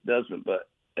sometimes it doesn't. But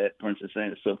at Princess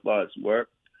Anne, so far it's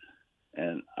worked,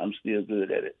 and I'm still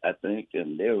good at it, I think.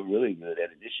 And they were really good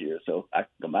at it this year. So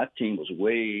my team was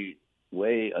way,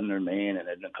 way undermanned, and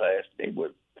in the class, they were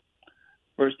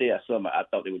first day of summer, I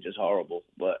thought they were just horrible.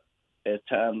 But as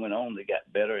time went on, they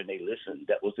got better and they listened.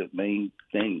 That was the main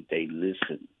thing. They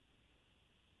listened.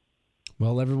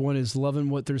 Well, everyone is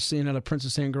loving what they're seeing out of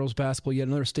Princess Anne girls basketball. Yet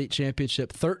another state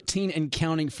championship, 13 and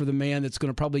counting for the man that's going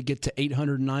to probably get to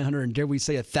 800, 900, and dare we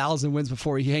say 1,000 wins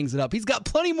before he hangs it up. He's got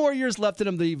plenty more years left in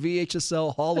him, the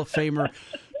VHSL Hall of Famer,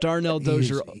 Darnell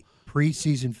Dozier.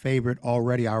 Preseason favorite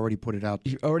already. I already put it out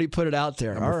there. You already put it out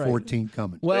there. Number all right. 14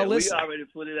 coming. Well, listen. We already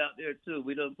put it out there, too.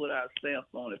 We done put our stamp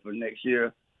on it for next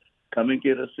year. Come and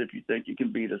get us if you think you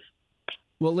can beat us.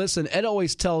 Well, listen, Ed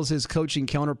always tells his coaching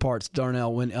counterparts,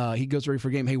 Darnell, when he goes ready for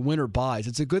a game, hey, win or buys.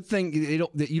 It's a good thing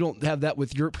that you don't have that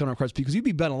with your counterparts because you'd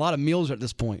be betting a lot of meals at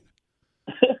this point.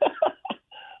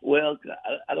 Well,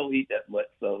 I don't eat that much,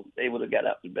 so they would have got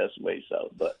out the best way. So,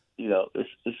 but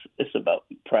it's about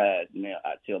pride. Now,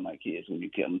 I tell my kids when you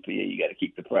come to PA, you got to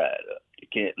keep the pride up. You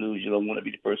can't lose. You don't want to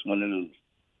be the first one to lose.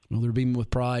 Well, they're beaming with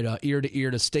pride, ear to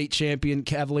ear to state champion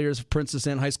Cavaliers of Princess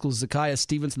Anne High School, Zakiah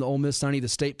Stevenson, the Ole Miss Sonny, the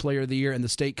state player of the year, and the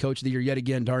state coach of the year yet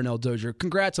again, Darnell Dozier.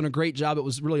 Congrats on a great job. It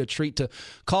was really a treat to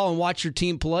call and watch your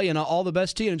team play, and all the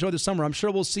best to you. Enjoy the summer. I'm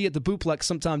sure we'll see you at the Booplex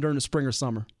sometime during the spring or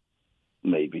summer.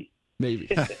 Maybe.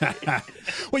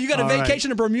 Well, you got a vacation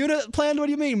to Bermuda planned? What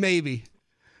do you mean, maybe?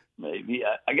 Maybe.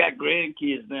 I got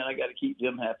grandkids, man. I got to keep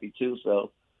them happy, too.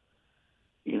 So,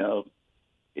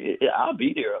 I'll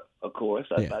be there, of course.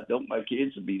 I don't. My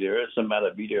kids will be there. Somebody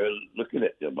will be there looking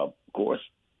at them, of course.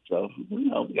 So we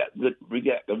got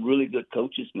really good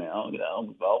coaches now.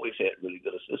 We've always had really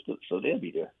good assistants, so they'll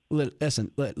be there.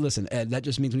 Listen, Ed. That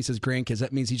just means when he says grandkids,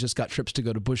 that means he's just got trips to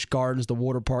go to Busch Gardens, the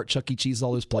water park, Chuck E. Cheese,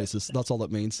 all those places. That's all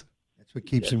that means. That's what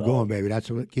keeps him going, baby. That's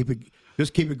what keep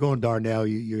it going, Darnell.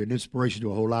 You're an inspiration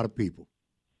to a whole lot of people.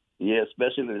 Yeah,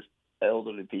 especially the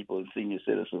elderly people and senior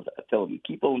citizens. I tell them,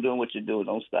 keep on doing what you're doing.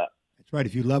 Don't stop. That's right.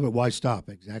 If you love it, why stop?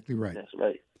 Exactly right. That's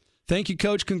right. Thank you,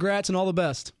 Coach. Congrats and all the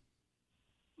best.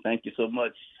 Thank you so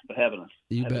much for having us.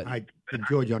 You bet. I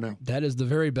enjoyed y'all now. That is the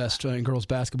very best in girls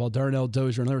basketball. Darnell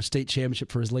Dozier, another state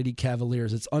championship for his Lady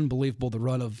Cavaliers. It's unbelievable the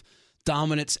run of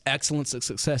dominance, excellence, and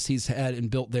success he's had and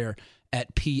built there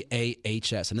at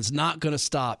PAHS. And it's not going to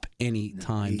stop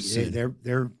anytime soon.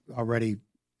 They're already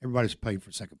 – everybody's playing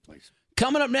for second place.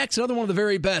 Coming up next, another one of the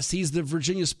very best. He's the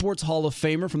Virginia Sports Hall of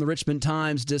Famer from the Richmond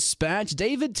Times-Dispatch,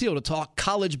 David Teel, to talk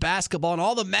college basketball and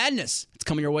all the madness. It's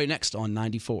coming your way next on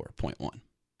 94.1.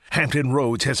 Hampton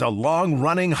Roads has a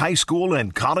long-running high school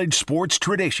and college sports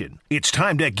tradition. It's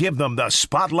time to give them the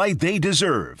spotlight they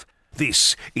deserve.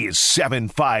 This is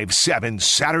 757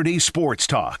 Saturday Sports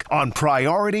Talk on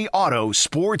Priority Auto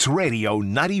Sports Radio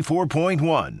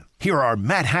 94.1. Here are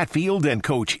Matt Hatfield and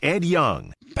Coach Ed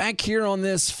Young. Back here on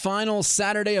this final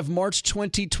Saturday of March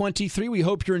 2023. We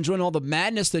hope you're enjoying all the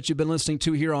madness that you've been listening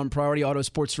to here on Priority Auto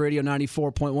Sports Radio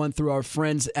 94.1 through our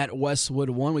friends at Westwood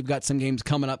One. We've got some games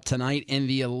coming up tonight in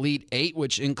the Elite Eight,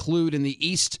 which include in the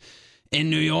East in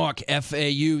New York,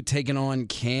 FAU taking on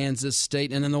Kansas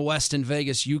State, and in the West in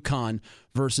Vegas, UConn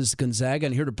versus Gonzaga.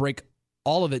 And here to break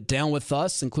all of it down with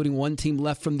us, including one team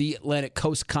left from the Atlantic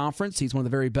Coast Conference. He's one of the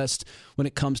very best when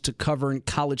it comes to covering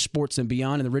college sports and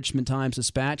beyond in the Richmond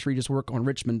Times-Dispatch. Read his work on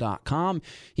richmond.com.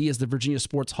 He is the Virginia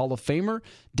Sports Hall of Famer,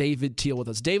 David Teel, with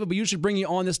us. David, we usually bring you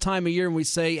on this time of year and we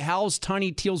say, how's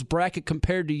Tiny Teal's bracket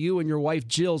compared to you and your wife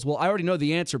Jill's? Well, I already know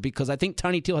the answer because I think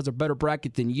Tiny Teel has a better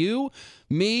bracket than you,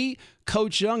 me,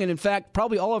 Coach Young, and in fact,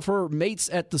 probably all of her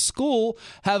mates at the school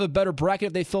have a better bracket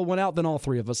if they fill one out than all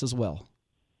three of us as well.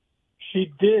 She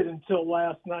did until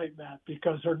last night, Matt,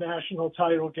 because her national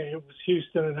title game was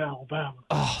Houston and Alabama.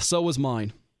 Oh, so was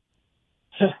mine.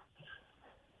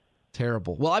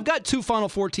 Terrible. Well, I've got two Final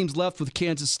Four teams left with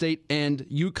Kansas State and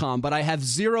UConn, but I have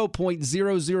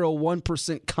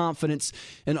 0.001% confidence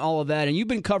in all of that. And you've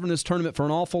been covering this tournament for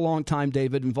an awful long time,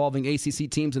 David, involving ACC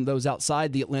teams and those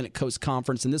outside the Atlantic Coast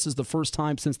Conference. And this is the first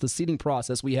time since the seeding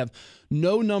process we have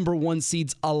no number one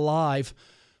seeds alive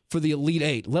for the Elite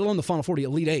Eight, let alone the Final Four, the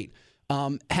Elite Eight.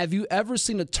 Have you ever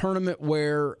seen a tournament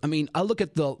where, I mean, I look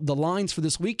at the lines for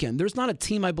this weekend. There's not a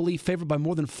team, I believe, favored by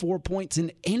more than 4 points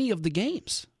in any of the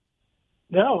games.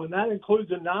 No, and that includes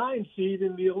a 9 seed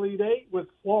in the Elite Eight with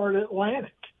Florida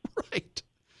Atlantic. Right.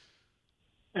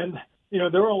 And, you know,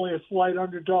 they're only a slight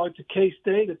underdog to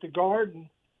K-State at the Garden.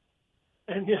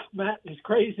 And, yeah, Matt, as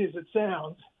crazy as it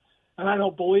sounds, and I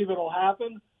don't believe it'll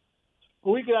happen,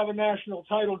 but we could have a national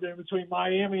title game between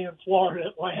Miami and Florida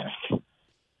Atlantic.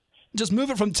 Just move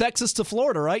it from Texas to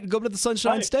Florida, right? Go to the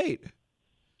Sunshine State.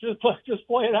 Just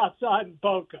play it outside in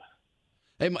Boca.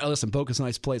 Hey, listen, Boca's a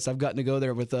nice place. I've gotten to go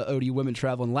there with ODU women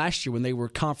traveling last year when they were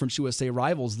Conference USA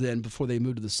rivals then before they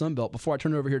moved to the Sun Belt. Before I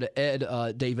turn it over here to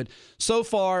Ed, David, so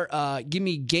far, give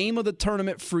me game of the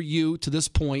tournament for you to this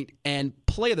point and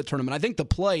play of the tournament. I think the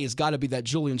play has got to be that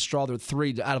Julian Strawther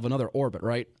 3 out of another orbit,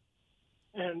 right?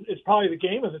 And it's probably the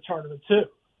game of the tournament, too.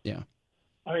 Yeah.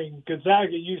 I mean,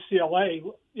 Gonzaga, UCLA,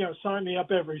 you know, sign me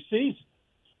up every season.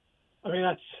 I mean,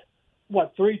 that's,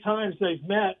 3 times they've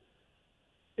met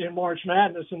in March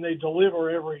Madness, and they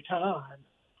deliver every time.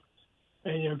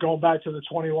 And, you know, going back to the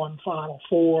 21 Final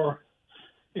Four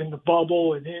in the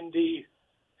bubble in Indy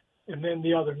and then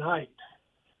the other night.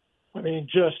 I mean,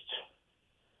 just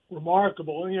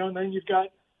remarkable. You know, and then you've got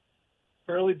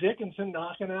Fairleigh Dickinson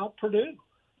knocking out Purdue.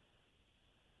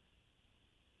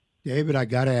 David, I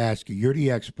got to ask you, you're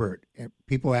the expert.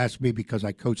 People ask me because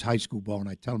I coach high school ball, and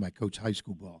I tell them I coach high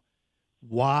school ball.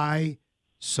 Why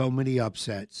so many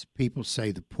upsets? People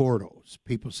say the portals.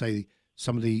 People say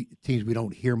some of the teams we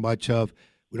don't hear much of.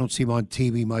 We don't see them on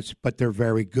TV much, but they're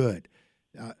very good.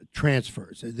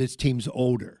 Transfers. This team's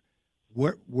older.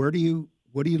 What do you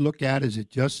look at? Is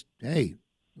it just, hey,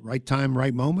 right time,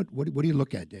 right moment? What do you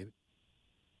look at, David?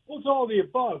 Well, it's all the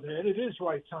above, Ed. It is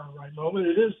right time, right moment.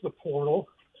 It is the portal.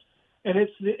 And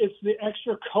it's the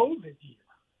extra COVID year.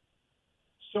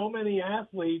 So many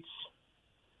athletes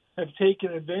have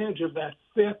taken advantage of that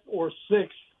 5th or 6th,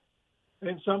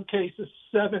 in some cases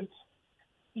 7th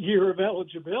year of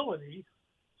eligibility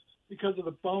because of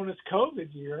the bonus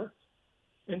COVID year,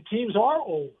 and teams are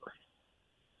older.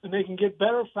 and they can get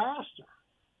better faster.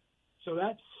 So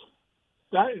that,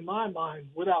 in my mind,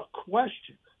 without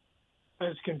question,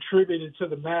 has contributed to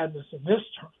the madness in this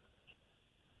tournament.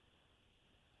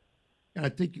 And I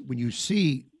think when you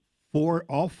see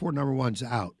all four number ones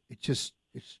out, you just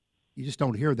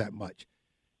don't hear that much.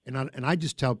 And I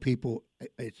just tell people,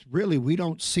 it's really, we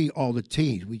don't see all the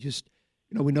teams. We just,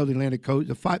 we know the Atlantic Coast,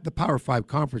 the Power Five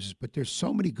conferences, but there's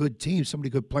so many good teams, so many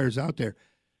good players out there,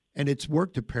 and it's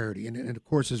worked to parity. And of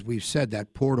course, as we've said,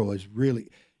 that portal is really,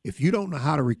 if you don't know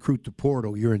how to recruit the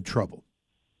portal, you're in trouble.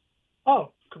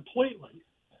 Oh, completely.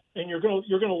 And you're going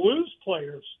to lose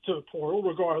players to the portal,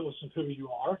 regardless of who you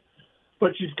are.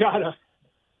 But you've got to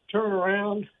turn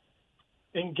around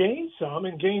and gain some,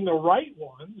 and gain the right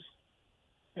ones,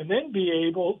 and then be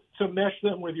able to mesh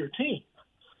them with your team.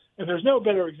 And there's no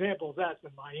better example of that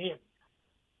than Miami.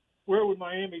 Where would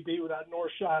Miami be without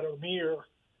Norshad Omier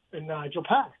and Nigel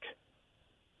Pack?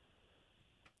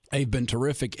 They've been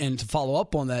terrific. And to follow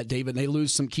up on that, David, they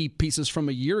lose some key pieces from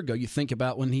a year ago. You think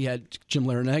about when he had Jim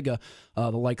Larrañaga,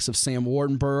 the likes of Sam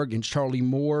Wardenberg and Charlie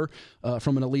Moore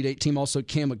from an Elite Eight team. Also,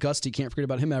 Cam Auguste, can't forget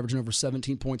about him, averaging over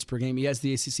 17 points per game. He has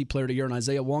the ACC Player of the Year in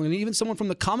Isaiah Wong. And even someone from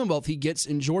the Commonwealth he gets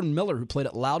in Jordan Miller, who played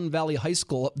at Loudoun Valley High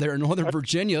School up there in Northern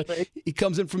Virginia. He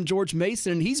comes in from George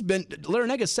Mason, and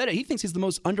Larrañaga said it, he thinks he's the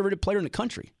most underrated player in the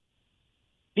country.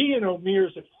 He and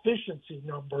Omier's efficiency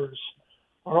numbers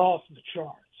are off the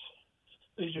charts.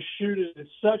 They just shoot it at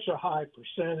such a high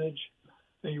percentage.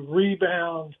 They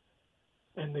rebound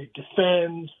and they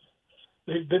defend.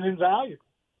 They've been invaluable.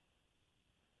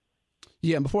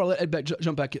 Yeah, and before I let Ed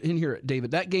jump back in here,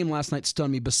 David, that game last night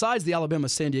stunned me. Besides the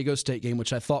Alabama-San Diego State game,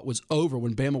 which I thought was over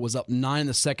when Bama was up 9 in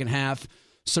the second half,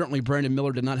 certainly Brandon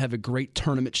Miller did not have a great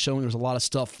tournament showing. There was a lot of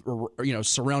stuff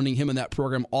surrounding him in that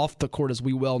program off the court, as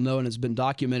we well know, and has been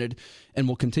documented and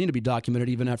will continue to be documented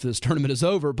even after this tournament is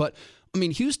over. But, I mean,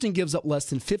 Houston gives up less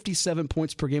than 57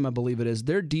 points per game, I believe it is.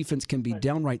 Their defense can be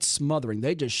downright smothering.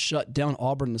 They just shut down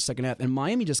Auburn in the second half. And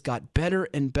Miami just got better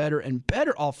and better and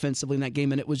better offensively in that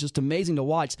game, and it was just amazing to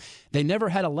watch. They never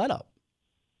had a let-up.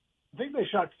 I think they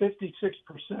shot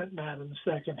 56%, Matt, in the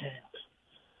second half.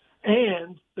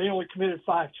 And they only committed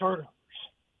 5 turnovers.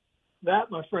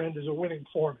 That, my friend, is a winning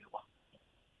formula.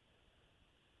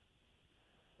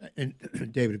 And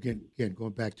David, again,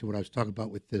 going back to what I was talking about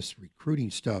with this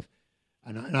recruiting stuff,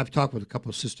 and I've talked with a couple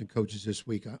of assistant coaches this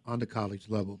week on the college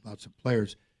level about some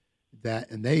players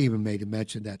and they even made a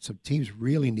mention that some teams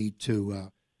really need to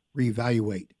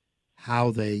reevaluate how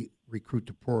they recruit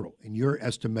the portal. In your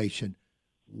estimation,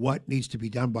 what needs to be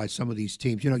done by some of these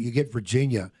teams? You get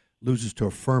Virginia loses to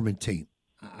a Furman team.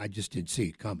 I just didn't see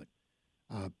it coming.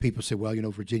 People say, well,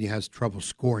 Virginia has trouble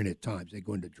scoring at times. They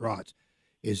go into droughts.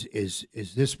 Is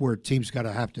this where teams got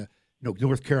to have to,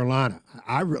 North Carolina?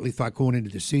 I really thought going into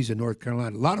the season, North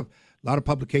Carolina, a lot of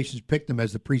publications picked them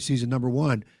as the preseason number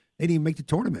 1. They didn't even make the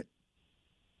tournament.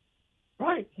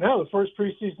 Right. No, the first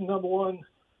preseason number 1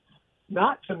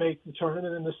 not to make the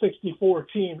tournament in the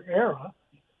 64-team era.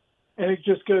 And it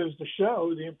just goes to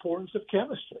show the importance of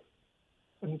chemistry.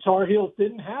 And the Tar Heels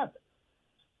didn't have it.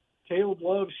 Caleb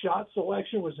Love's shot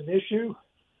selection was an issue,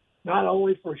 not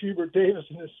only for Hubert Davis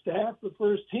and his staff, but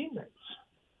for his teammates.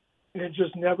 And it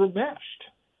just never meshed.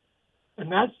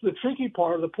 And that's the tricky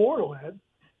part of the portal, Ed.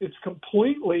 It's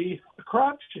completely a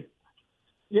crapshoot.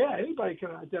 Yeah, anybody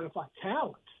can identify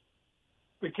talent.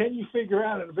 But can you figure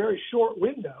out in a very short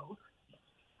window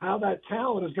how that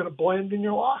talent is going to blend in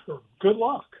your locker room? Good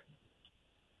luck.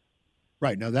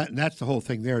 Right. Now, that's the whole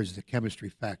thing there is the chemistry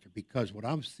factor, because what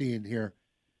I'm seeing here,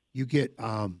 you get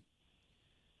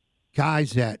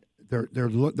guys that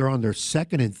they're on their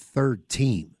second and third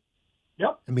team.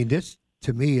 Yep. I mean, this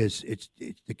to me is it's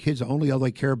the kids, all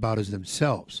they care about is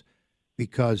themselves,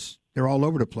 because they're all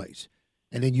over the place.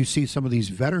 And then you see some of these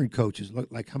veteran coaches,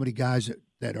 look like how many guys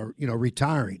that are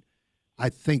retiring. I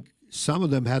think some of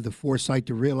them had the foresight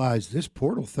to realize this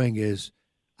portal thing is,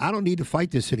 I don't need to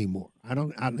fight this anymore.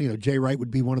 Jay Wright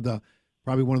would be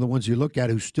probably one of the ones you look at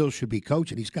who still should be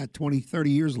coaching. He's got 20,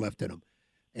 30 years left in him.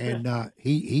 And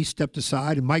he stepped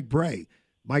aside. And Mike Bray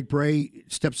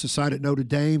steps aside at Notre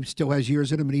Dame, still has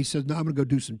years in him, and he says, no, I'm going to go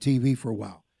do some TV for a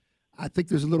while. I think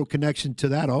there's a little connection to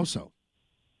that also.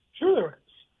 Sure there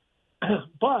is.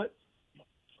 But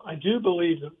I do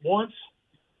believe that once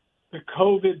the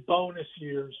COVID bonus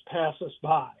years pass us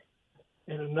by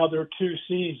in another 2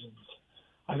 seasons,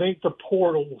 I think the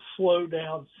portal will slow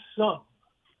down some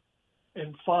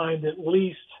and find at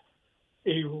least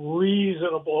a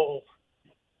reasonable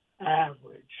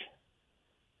average.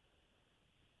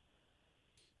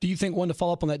 Do you think, one, to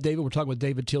follow up on that, David, we're talking with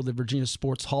David Teal, the Virginia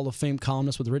Sports Hall of Fame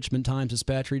columnist with the Richmond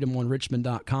Times-Dispatch. Read him on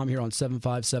richmond.com here on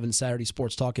 757 Saturday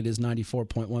Sports Talk. It is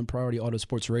 94.1 Priority Auto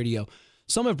Sports Radio.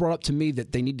 Some have brought up to me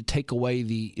that they need to take away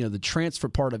the transfer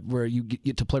part of where you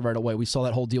get to play right away. We saw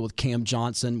that whole deal with Cam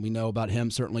Johnson. We know about him,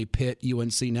 certainly Pitt,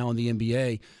 UNC, now in the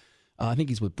NBA. I think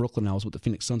he's with Brooklyn now. I was with the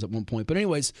Phoenix Suns at one point. But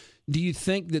anyways, do you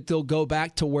think that they'll go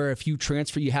back to where if you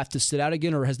transfer, you have to sit out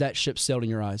again, or has that ship sailed in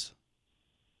your eyes?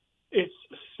 It's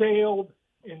sailed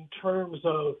in terms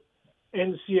of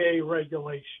NCAA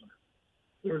regulation.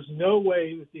 There's no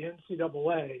way that the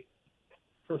NCAA,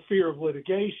 for fear of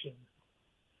litigation,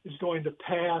 is going to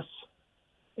pass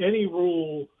any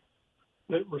rule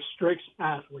that restricts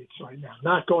athletes right now.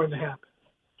 Not going to happen.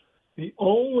 The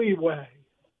only way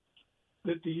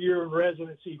that the year in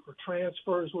residency for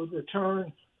transfers would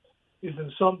return is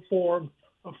in some form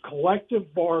of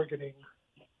collective bargaining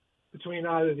between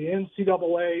either the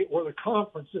NCAA or the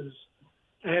conferences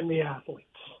and the athletes.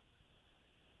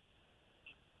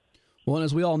 Well, and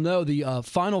as we all know, the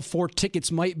Final Four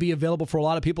tickets might be available for a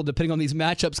lot of people depending on these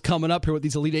matchups coming up here with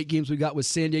these Elite Eight games we got with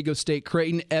San Diego State,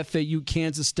 Creighton, FAU,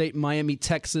 Kansas State, Miami,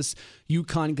 Texas,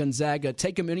 UConn, Gonzaga.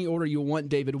 Take them any order you want,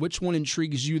 David. Which one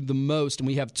intrigues you the most? And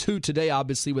we have two today,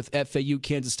 obviously, with FAU,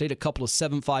 Kansas State, a couple of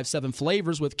 757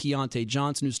 flavors with Keontae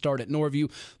Johnson, who started at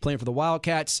Norview, playing for the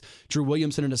Wildcats. Drew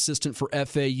Williamson, an assistant for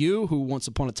FAU, who once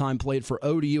upon a time played for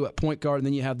ODU at point guard. And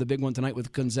then you have the big one tonight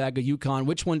with Gonzaga, UConn.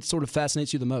 Which one sort of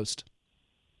fascinates you the most?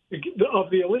 Of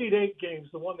the Elite Eight games,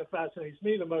 the one that fascinates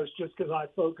me the most, just because I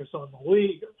focus on the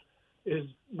league, is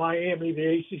Miami,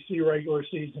 the ACC regular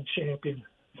season champion,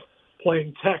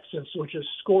 playing Texas, which is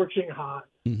scorching hot.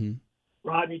 Mm-hmm.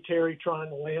 Rodney Terry trying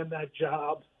to land that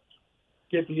job,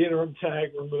 get the interim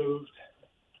tag removed.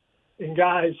 And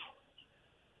guys,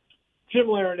 Jim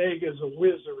Larrañaga is a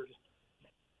wizard.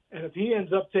 And if he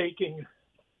ends up taking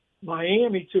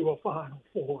Miami to a Final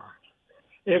Four,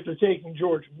 after taking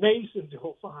George Mason to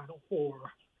a Final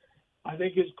Four, I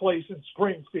think his place in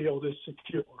Springfield is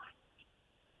secure.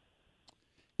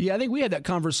 Yeah, I think we had that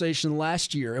conversation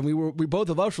last year, and we both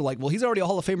of us were like, well, he's already a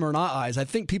Hall of Famer in our eyes. I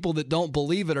think people that don't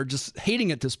believe it are just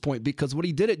hating at this point, because what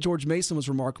he did at George Mason was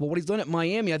remarkable. What he's done at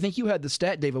Miami, I think you had the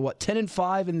stat, David,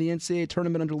 10-5 in the NCAA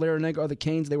tournament under Larrañaga or the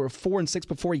Canes. They were 4-6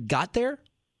 before he got there?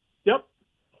 Yep.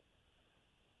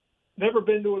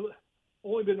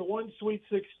 Only been to one Sweet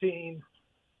 16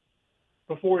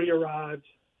 before he arrived.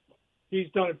 He's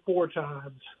done it 4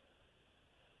 times.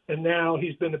 And now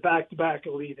he's been to back-to-back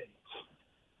Elite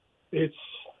Eights.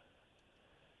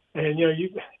 You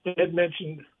had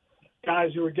mentioned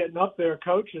guys who are getting up there,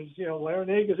 coaches.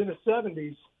 Larrañaga's in his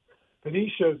 70s, but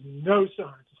he shows no signs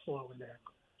of slowing down.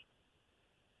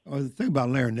 Well, the thing about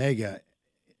Larrañaga,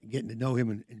 getting to know him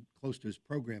and close to his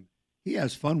program, he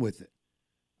has fun with it.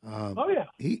 Yeah.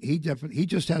 He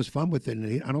just has fun with it,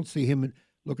 and I don't see him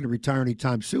looking to retire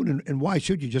anytime soon. And why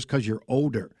should you? Just because you're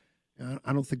older.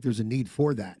 I don't think there's a need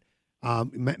for that.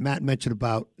 Matt mentioned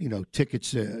about,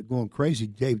 tickets going crazy.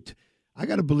 Dave, I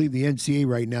got to believe the NCAA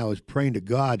right now is praying to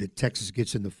God that Texas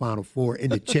gets in the Final Four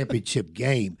in the championship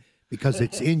game, because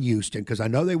it's in Houston. Because I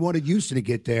know they wanted Houston to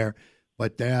get there,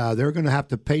 but they're going to have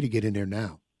to pay to get in there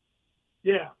now.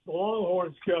 Yeah, the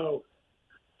Longhorns go.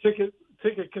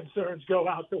 Ticket concerns go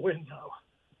out the window.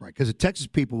 Right, because the Texas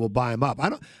people will buy them up.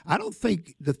 I don't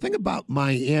think the thing about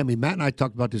Miami, Matt and I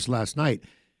talked about this last night,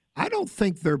 I don't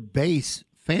think their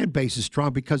fan base is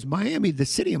strong, because Miami, the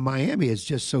city of Miami, is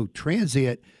just so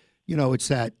transient. It's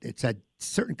that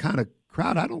certain kind of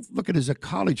crowd. I don't look at it as a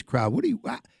college crowd. What do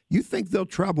you think they'll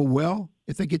travel well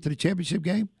if they get to the championship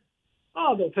game?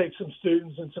 Oh, they'll take some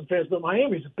students and some fans, but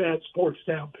Miami's a bad sports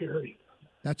town, period.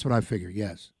 That's what I figure,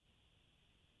 yes.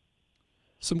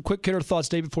 Some quick hitter thoughts,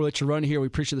 Dave, before we let you run here. We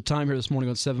appreciate the time here this morning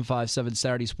on 757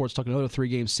 Saturday Sports, talking another 3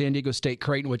 games. San Diego State,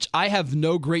 Creighton, which I have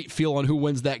no great feel on who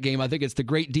wins that game. I think it's the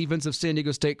great defense of San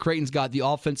Diego State. Creighton's got the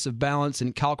offensive balance,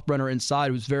 and Kalkbrenner inside,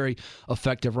 who's very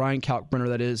effective. Ryan Kalkbrenner,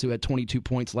 that is, who had 22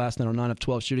 points last night on 9 of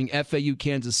 12 shooting. FAU,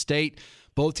 Kansas State.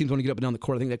 Both teams want to get up and down the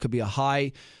court. I think that could be a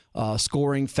high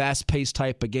scoring, fast-paced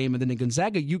type of game. And then in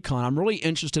Gonzaga, UConn, I'm really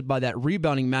interested by that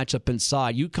rebounding matchup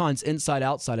inside. UConn's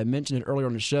inside-outside. I mentioned it earlier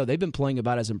on the show. They've been playing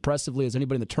about as impressively as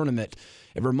anybody in the tournament.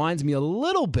 It reminds me a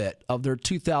little bit of their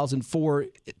 2004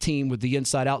 team with the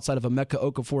inside-outside of Emeka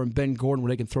Okafor and Ben Gordon,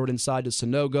 where they can throw it inside to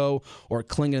Sonogo or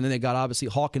Klingon. And then they got, obviously,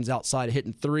 Hawkins outside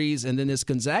hitting threes. And then this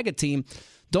Gonzaga team,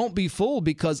 don't be fooled,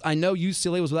 because I know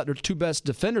UCLA was without their 2 best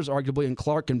defenders, arguably, in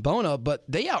Clark and Bona, but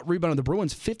they out-rebounded the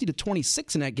Bruins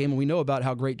 50-26 in that game, and we know about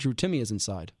how great Drew Timme is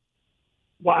inside.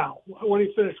 Wow. When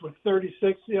he finished with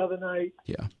 36 the other night.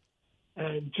 Yeah.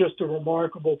 And just a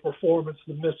remarkable performance,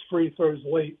 the missed free throws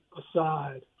late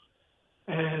aside.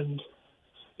 And,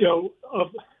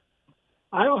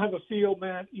 I don't have a feel,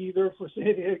 Matt, either for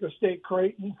San Diego State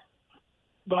Creighton,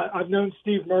 but I've known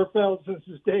Steve Murfeld since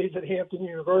his days at Hampton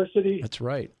University. That's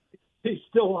right. He's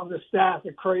still on the staff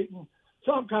at Creighton,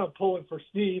 so I'm kind of pulling for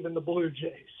Steve and the Blue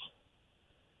Jays.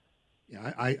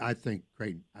 Yeah, I think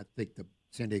Creighton. I think the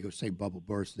San Diego State bubble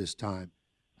burst this time.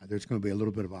 There's going to be a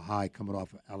little bit of a high coming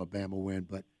off an Alabama win,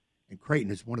 and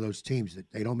Creighton is one of those teams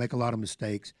that they don't make a lot of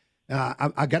mistakes.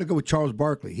 I got to go with Charles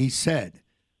Barkley. He said,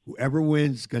 whoever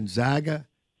wins Gonzaga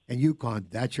and UConn,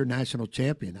 that's your national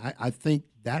champion. I think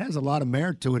that has a lot of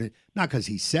merit to it. Not because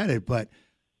he said it, but,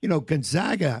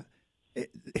 Gonzaga,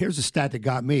 here's a stat that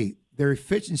got me. Their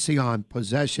efficiency on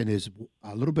possession is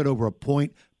a little bit over a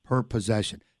point per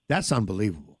possession. That's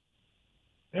unbelievable.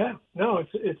 Yeah, no,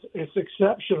 it's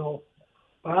exceptional.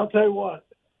 But I'll tell you what,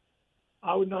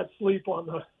 I would not sleep on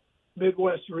the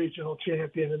Midwest regional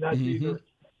champion, and that's either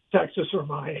Texas or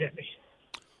Miami.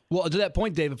 Well, to that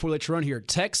point, Dave, before we let you run here,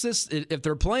 Texas, if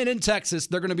they're playing in Texas,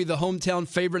 they're going to be the hometown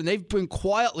favorite, and they've been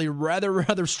quietly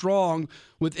rather strong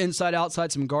with inside,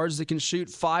 outside, some guards that can shoot.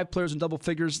 5 players in double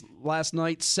figures last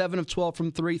night, 7 of 12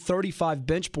 from 3, 35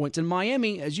 bench points. And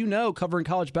Miami, as you know, covering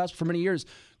college basketball for many years,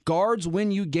 guards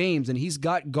win you games, and he's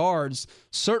got guards,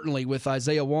 certainly with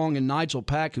Isaiah Wong and Nigel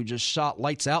Pack, who just shot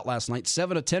lights out last night,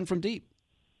 7 of 10 from deep.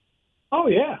 Oh,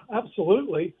 yeah,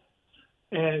 absolutely.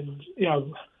 And,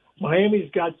 Miami's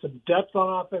got some depth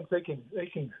on offense. They can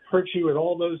hurt you at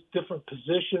all those different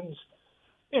positions.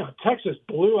 Texas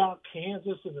blew out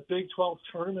Kansas in the Big 12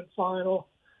 tournament final.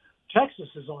 Texas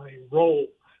is on a roll,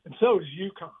 and so is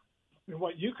UConn. I mean,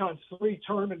 UConn's 3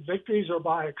 tournament victories are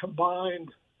by a combined,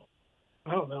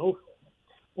 I don't know,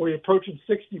 were you approaching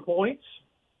 60 points?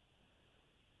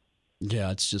 Yeah,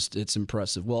 it's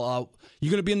impressive. Well, you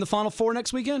going to be in the Final Four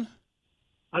next weekend?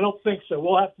 I don't think so.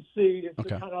 We'll have to see. It's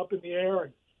kind of up in the air.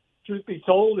 And truth be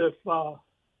told, if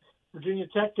Virginia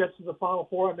Tech gets to the Final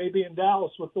Four, I may be in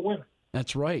Dallas with the women.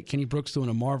 That's right. Kenny Brooks doing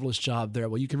a marvelous job there.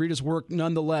 Well, you can read his work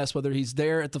nonetheless, whether he's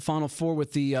there at the Final Four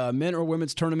with the men or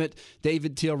women's tournament.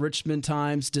 David Teel, Richmond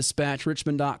Times, Dispatch,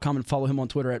 richmond.com, and follow him on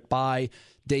Twitter at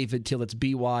 @ByDavidTeel. It's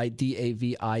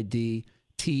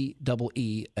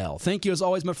BYDavidTeel. Thank you as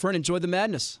always, my friend. Enjoy the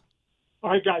madness.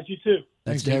 All right, guys, you too.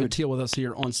 That's David Teel with us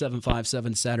here on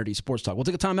 757 Saturday Sports Talk. We'll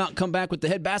take a timeout and come back with the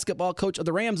head basketball coach of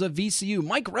the Rams of VCU,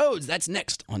 Mike Rhodes. That's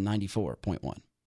next on 94.1.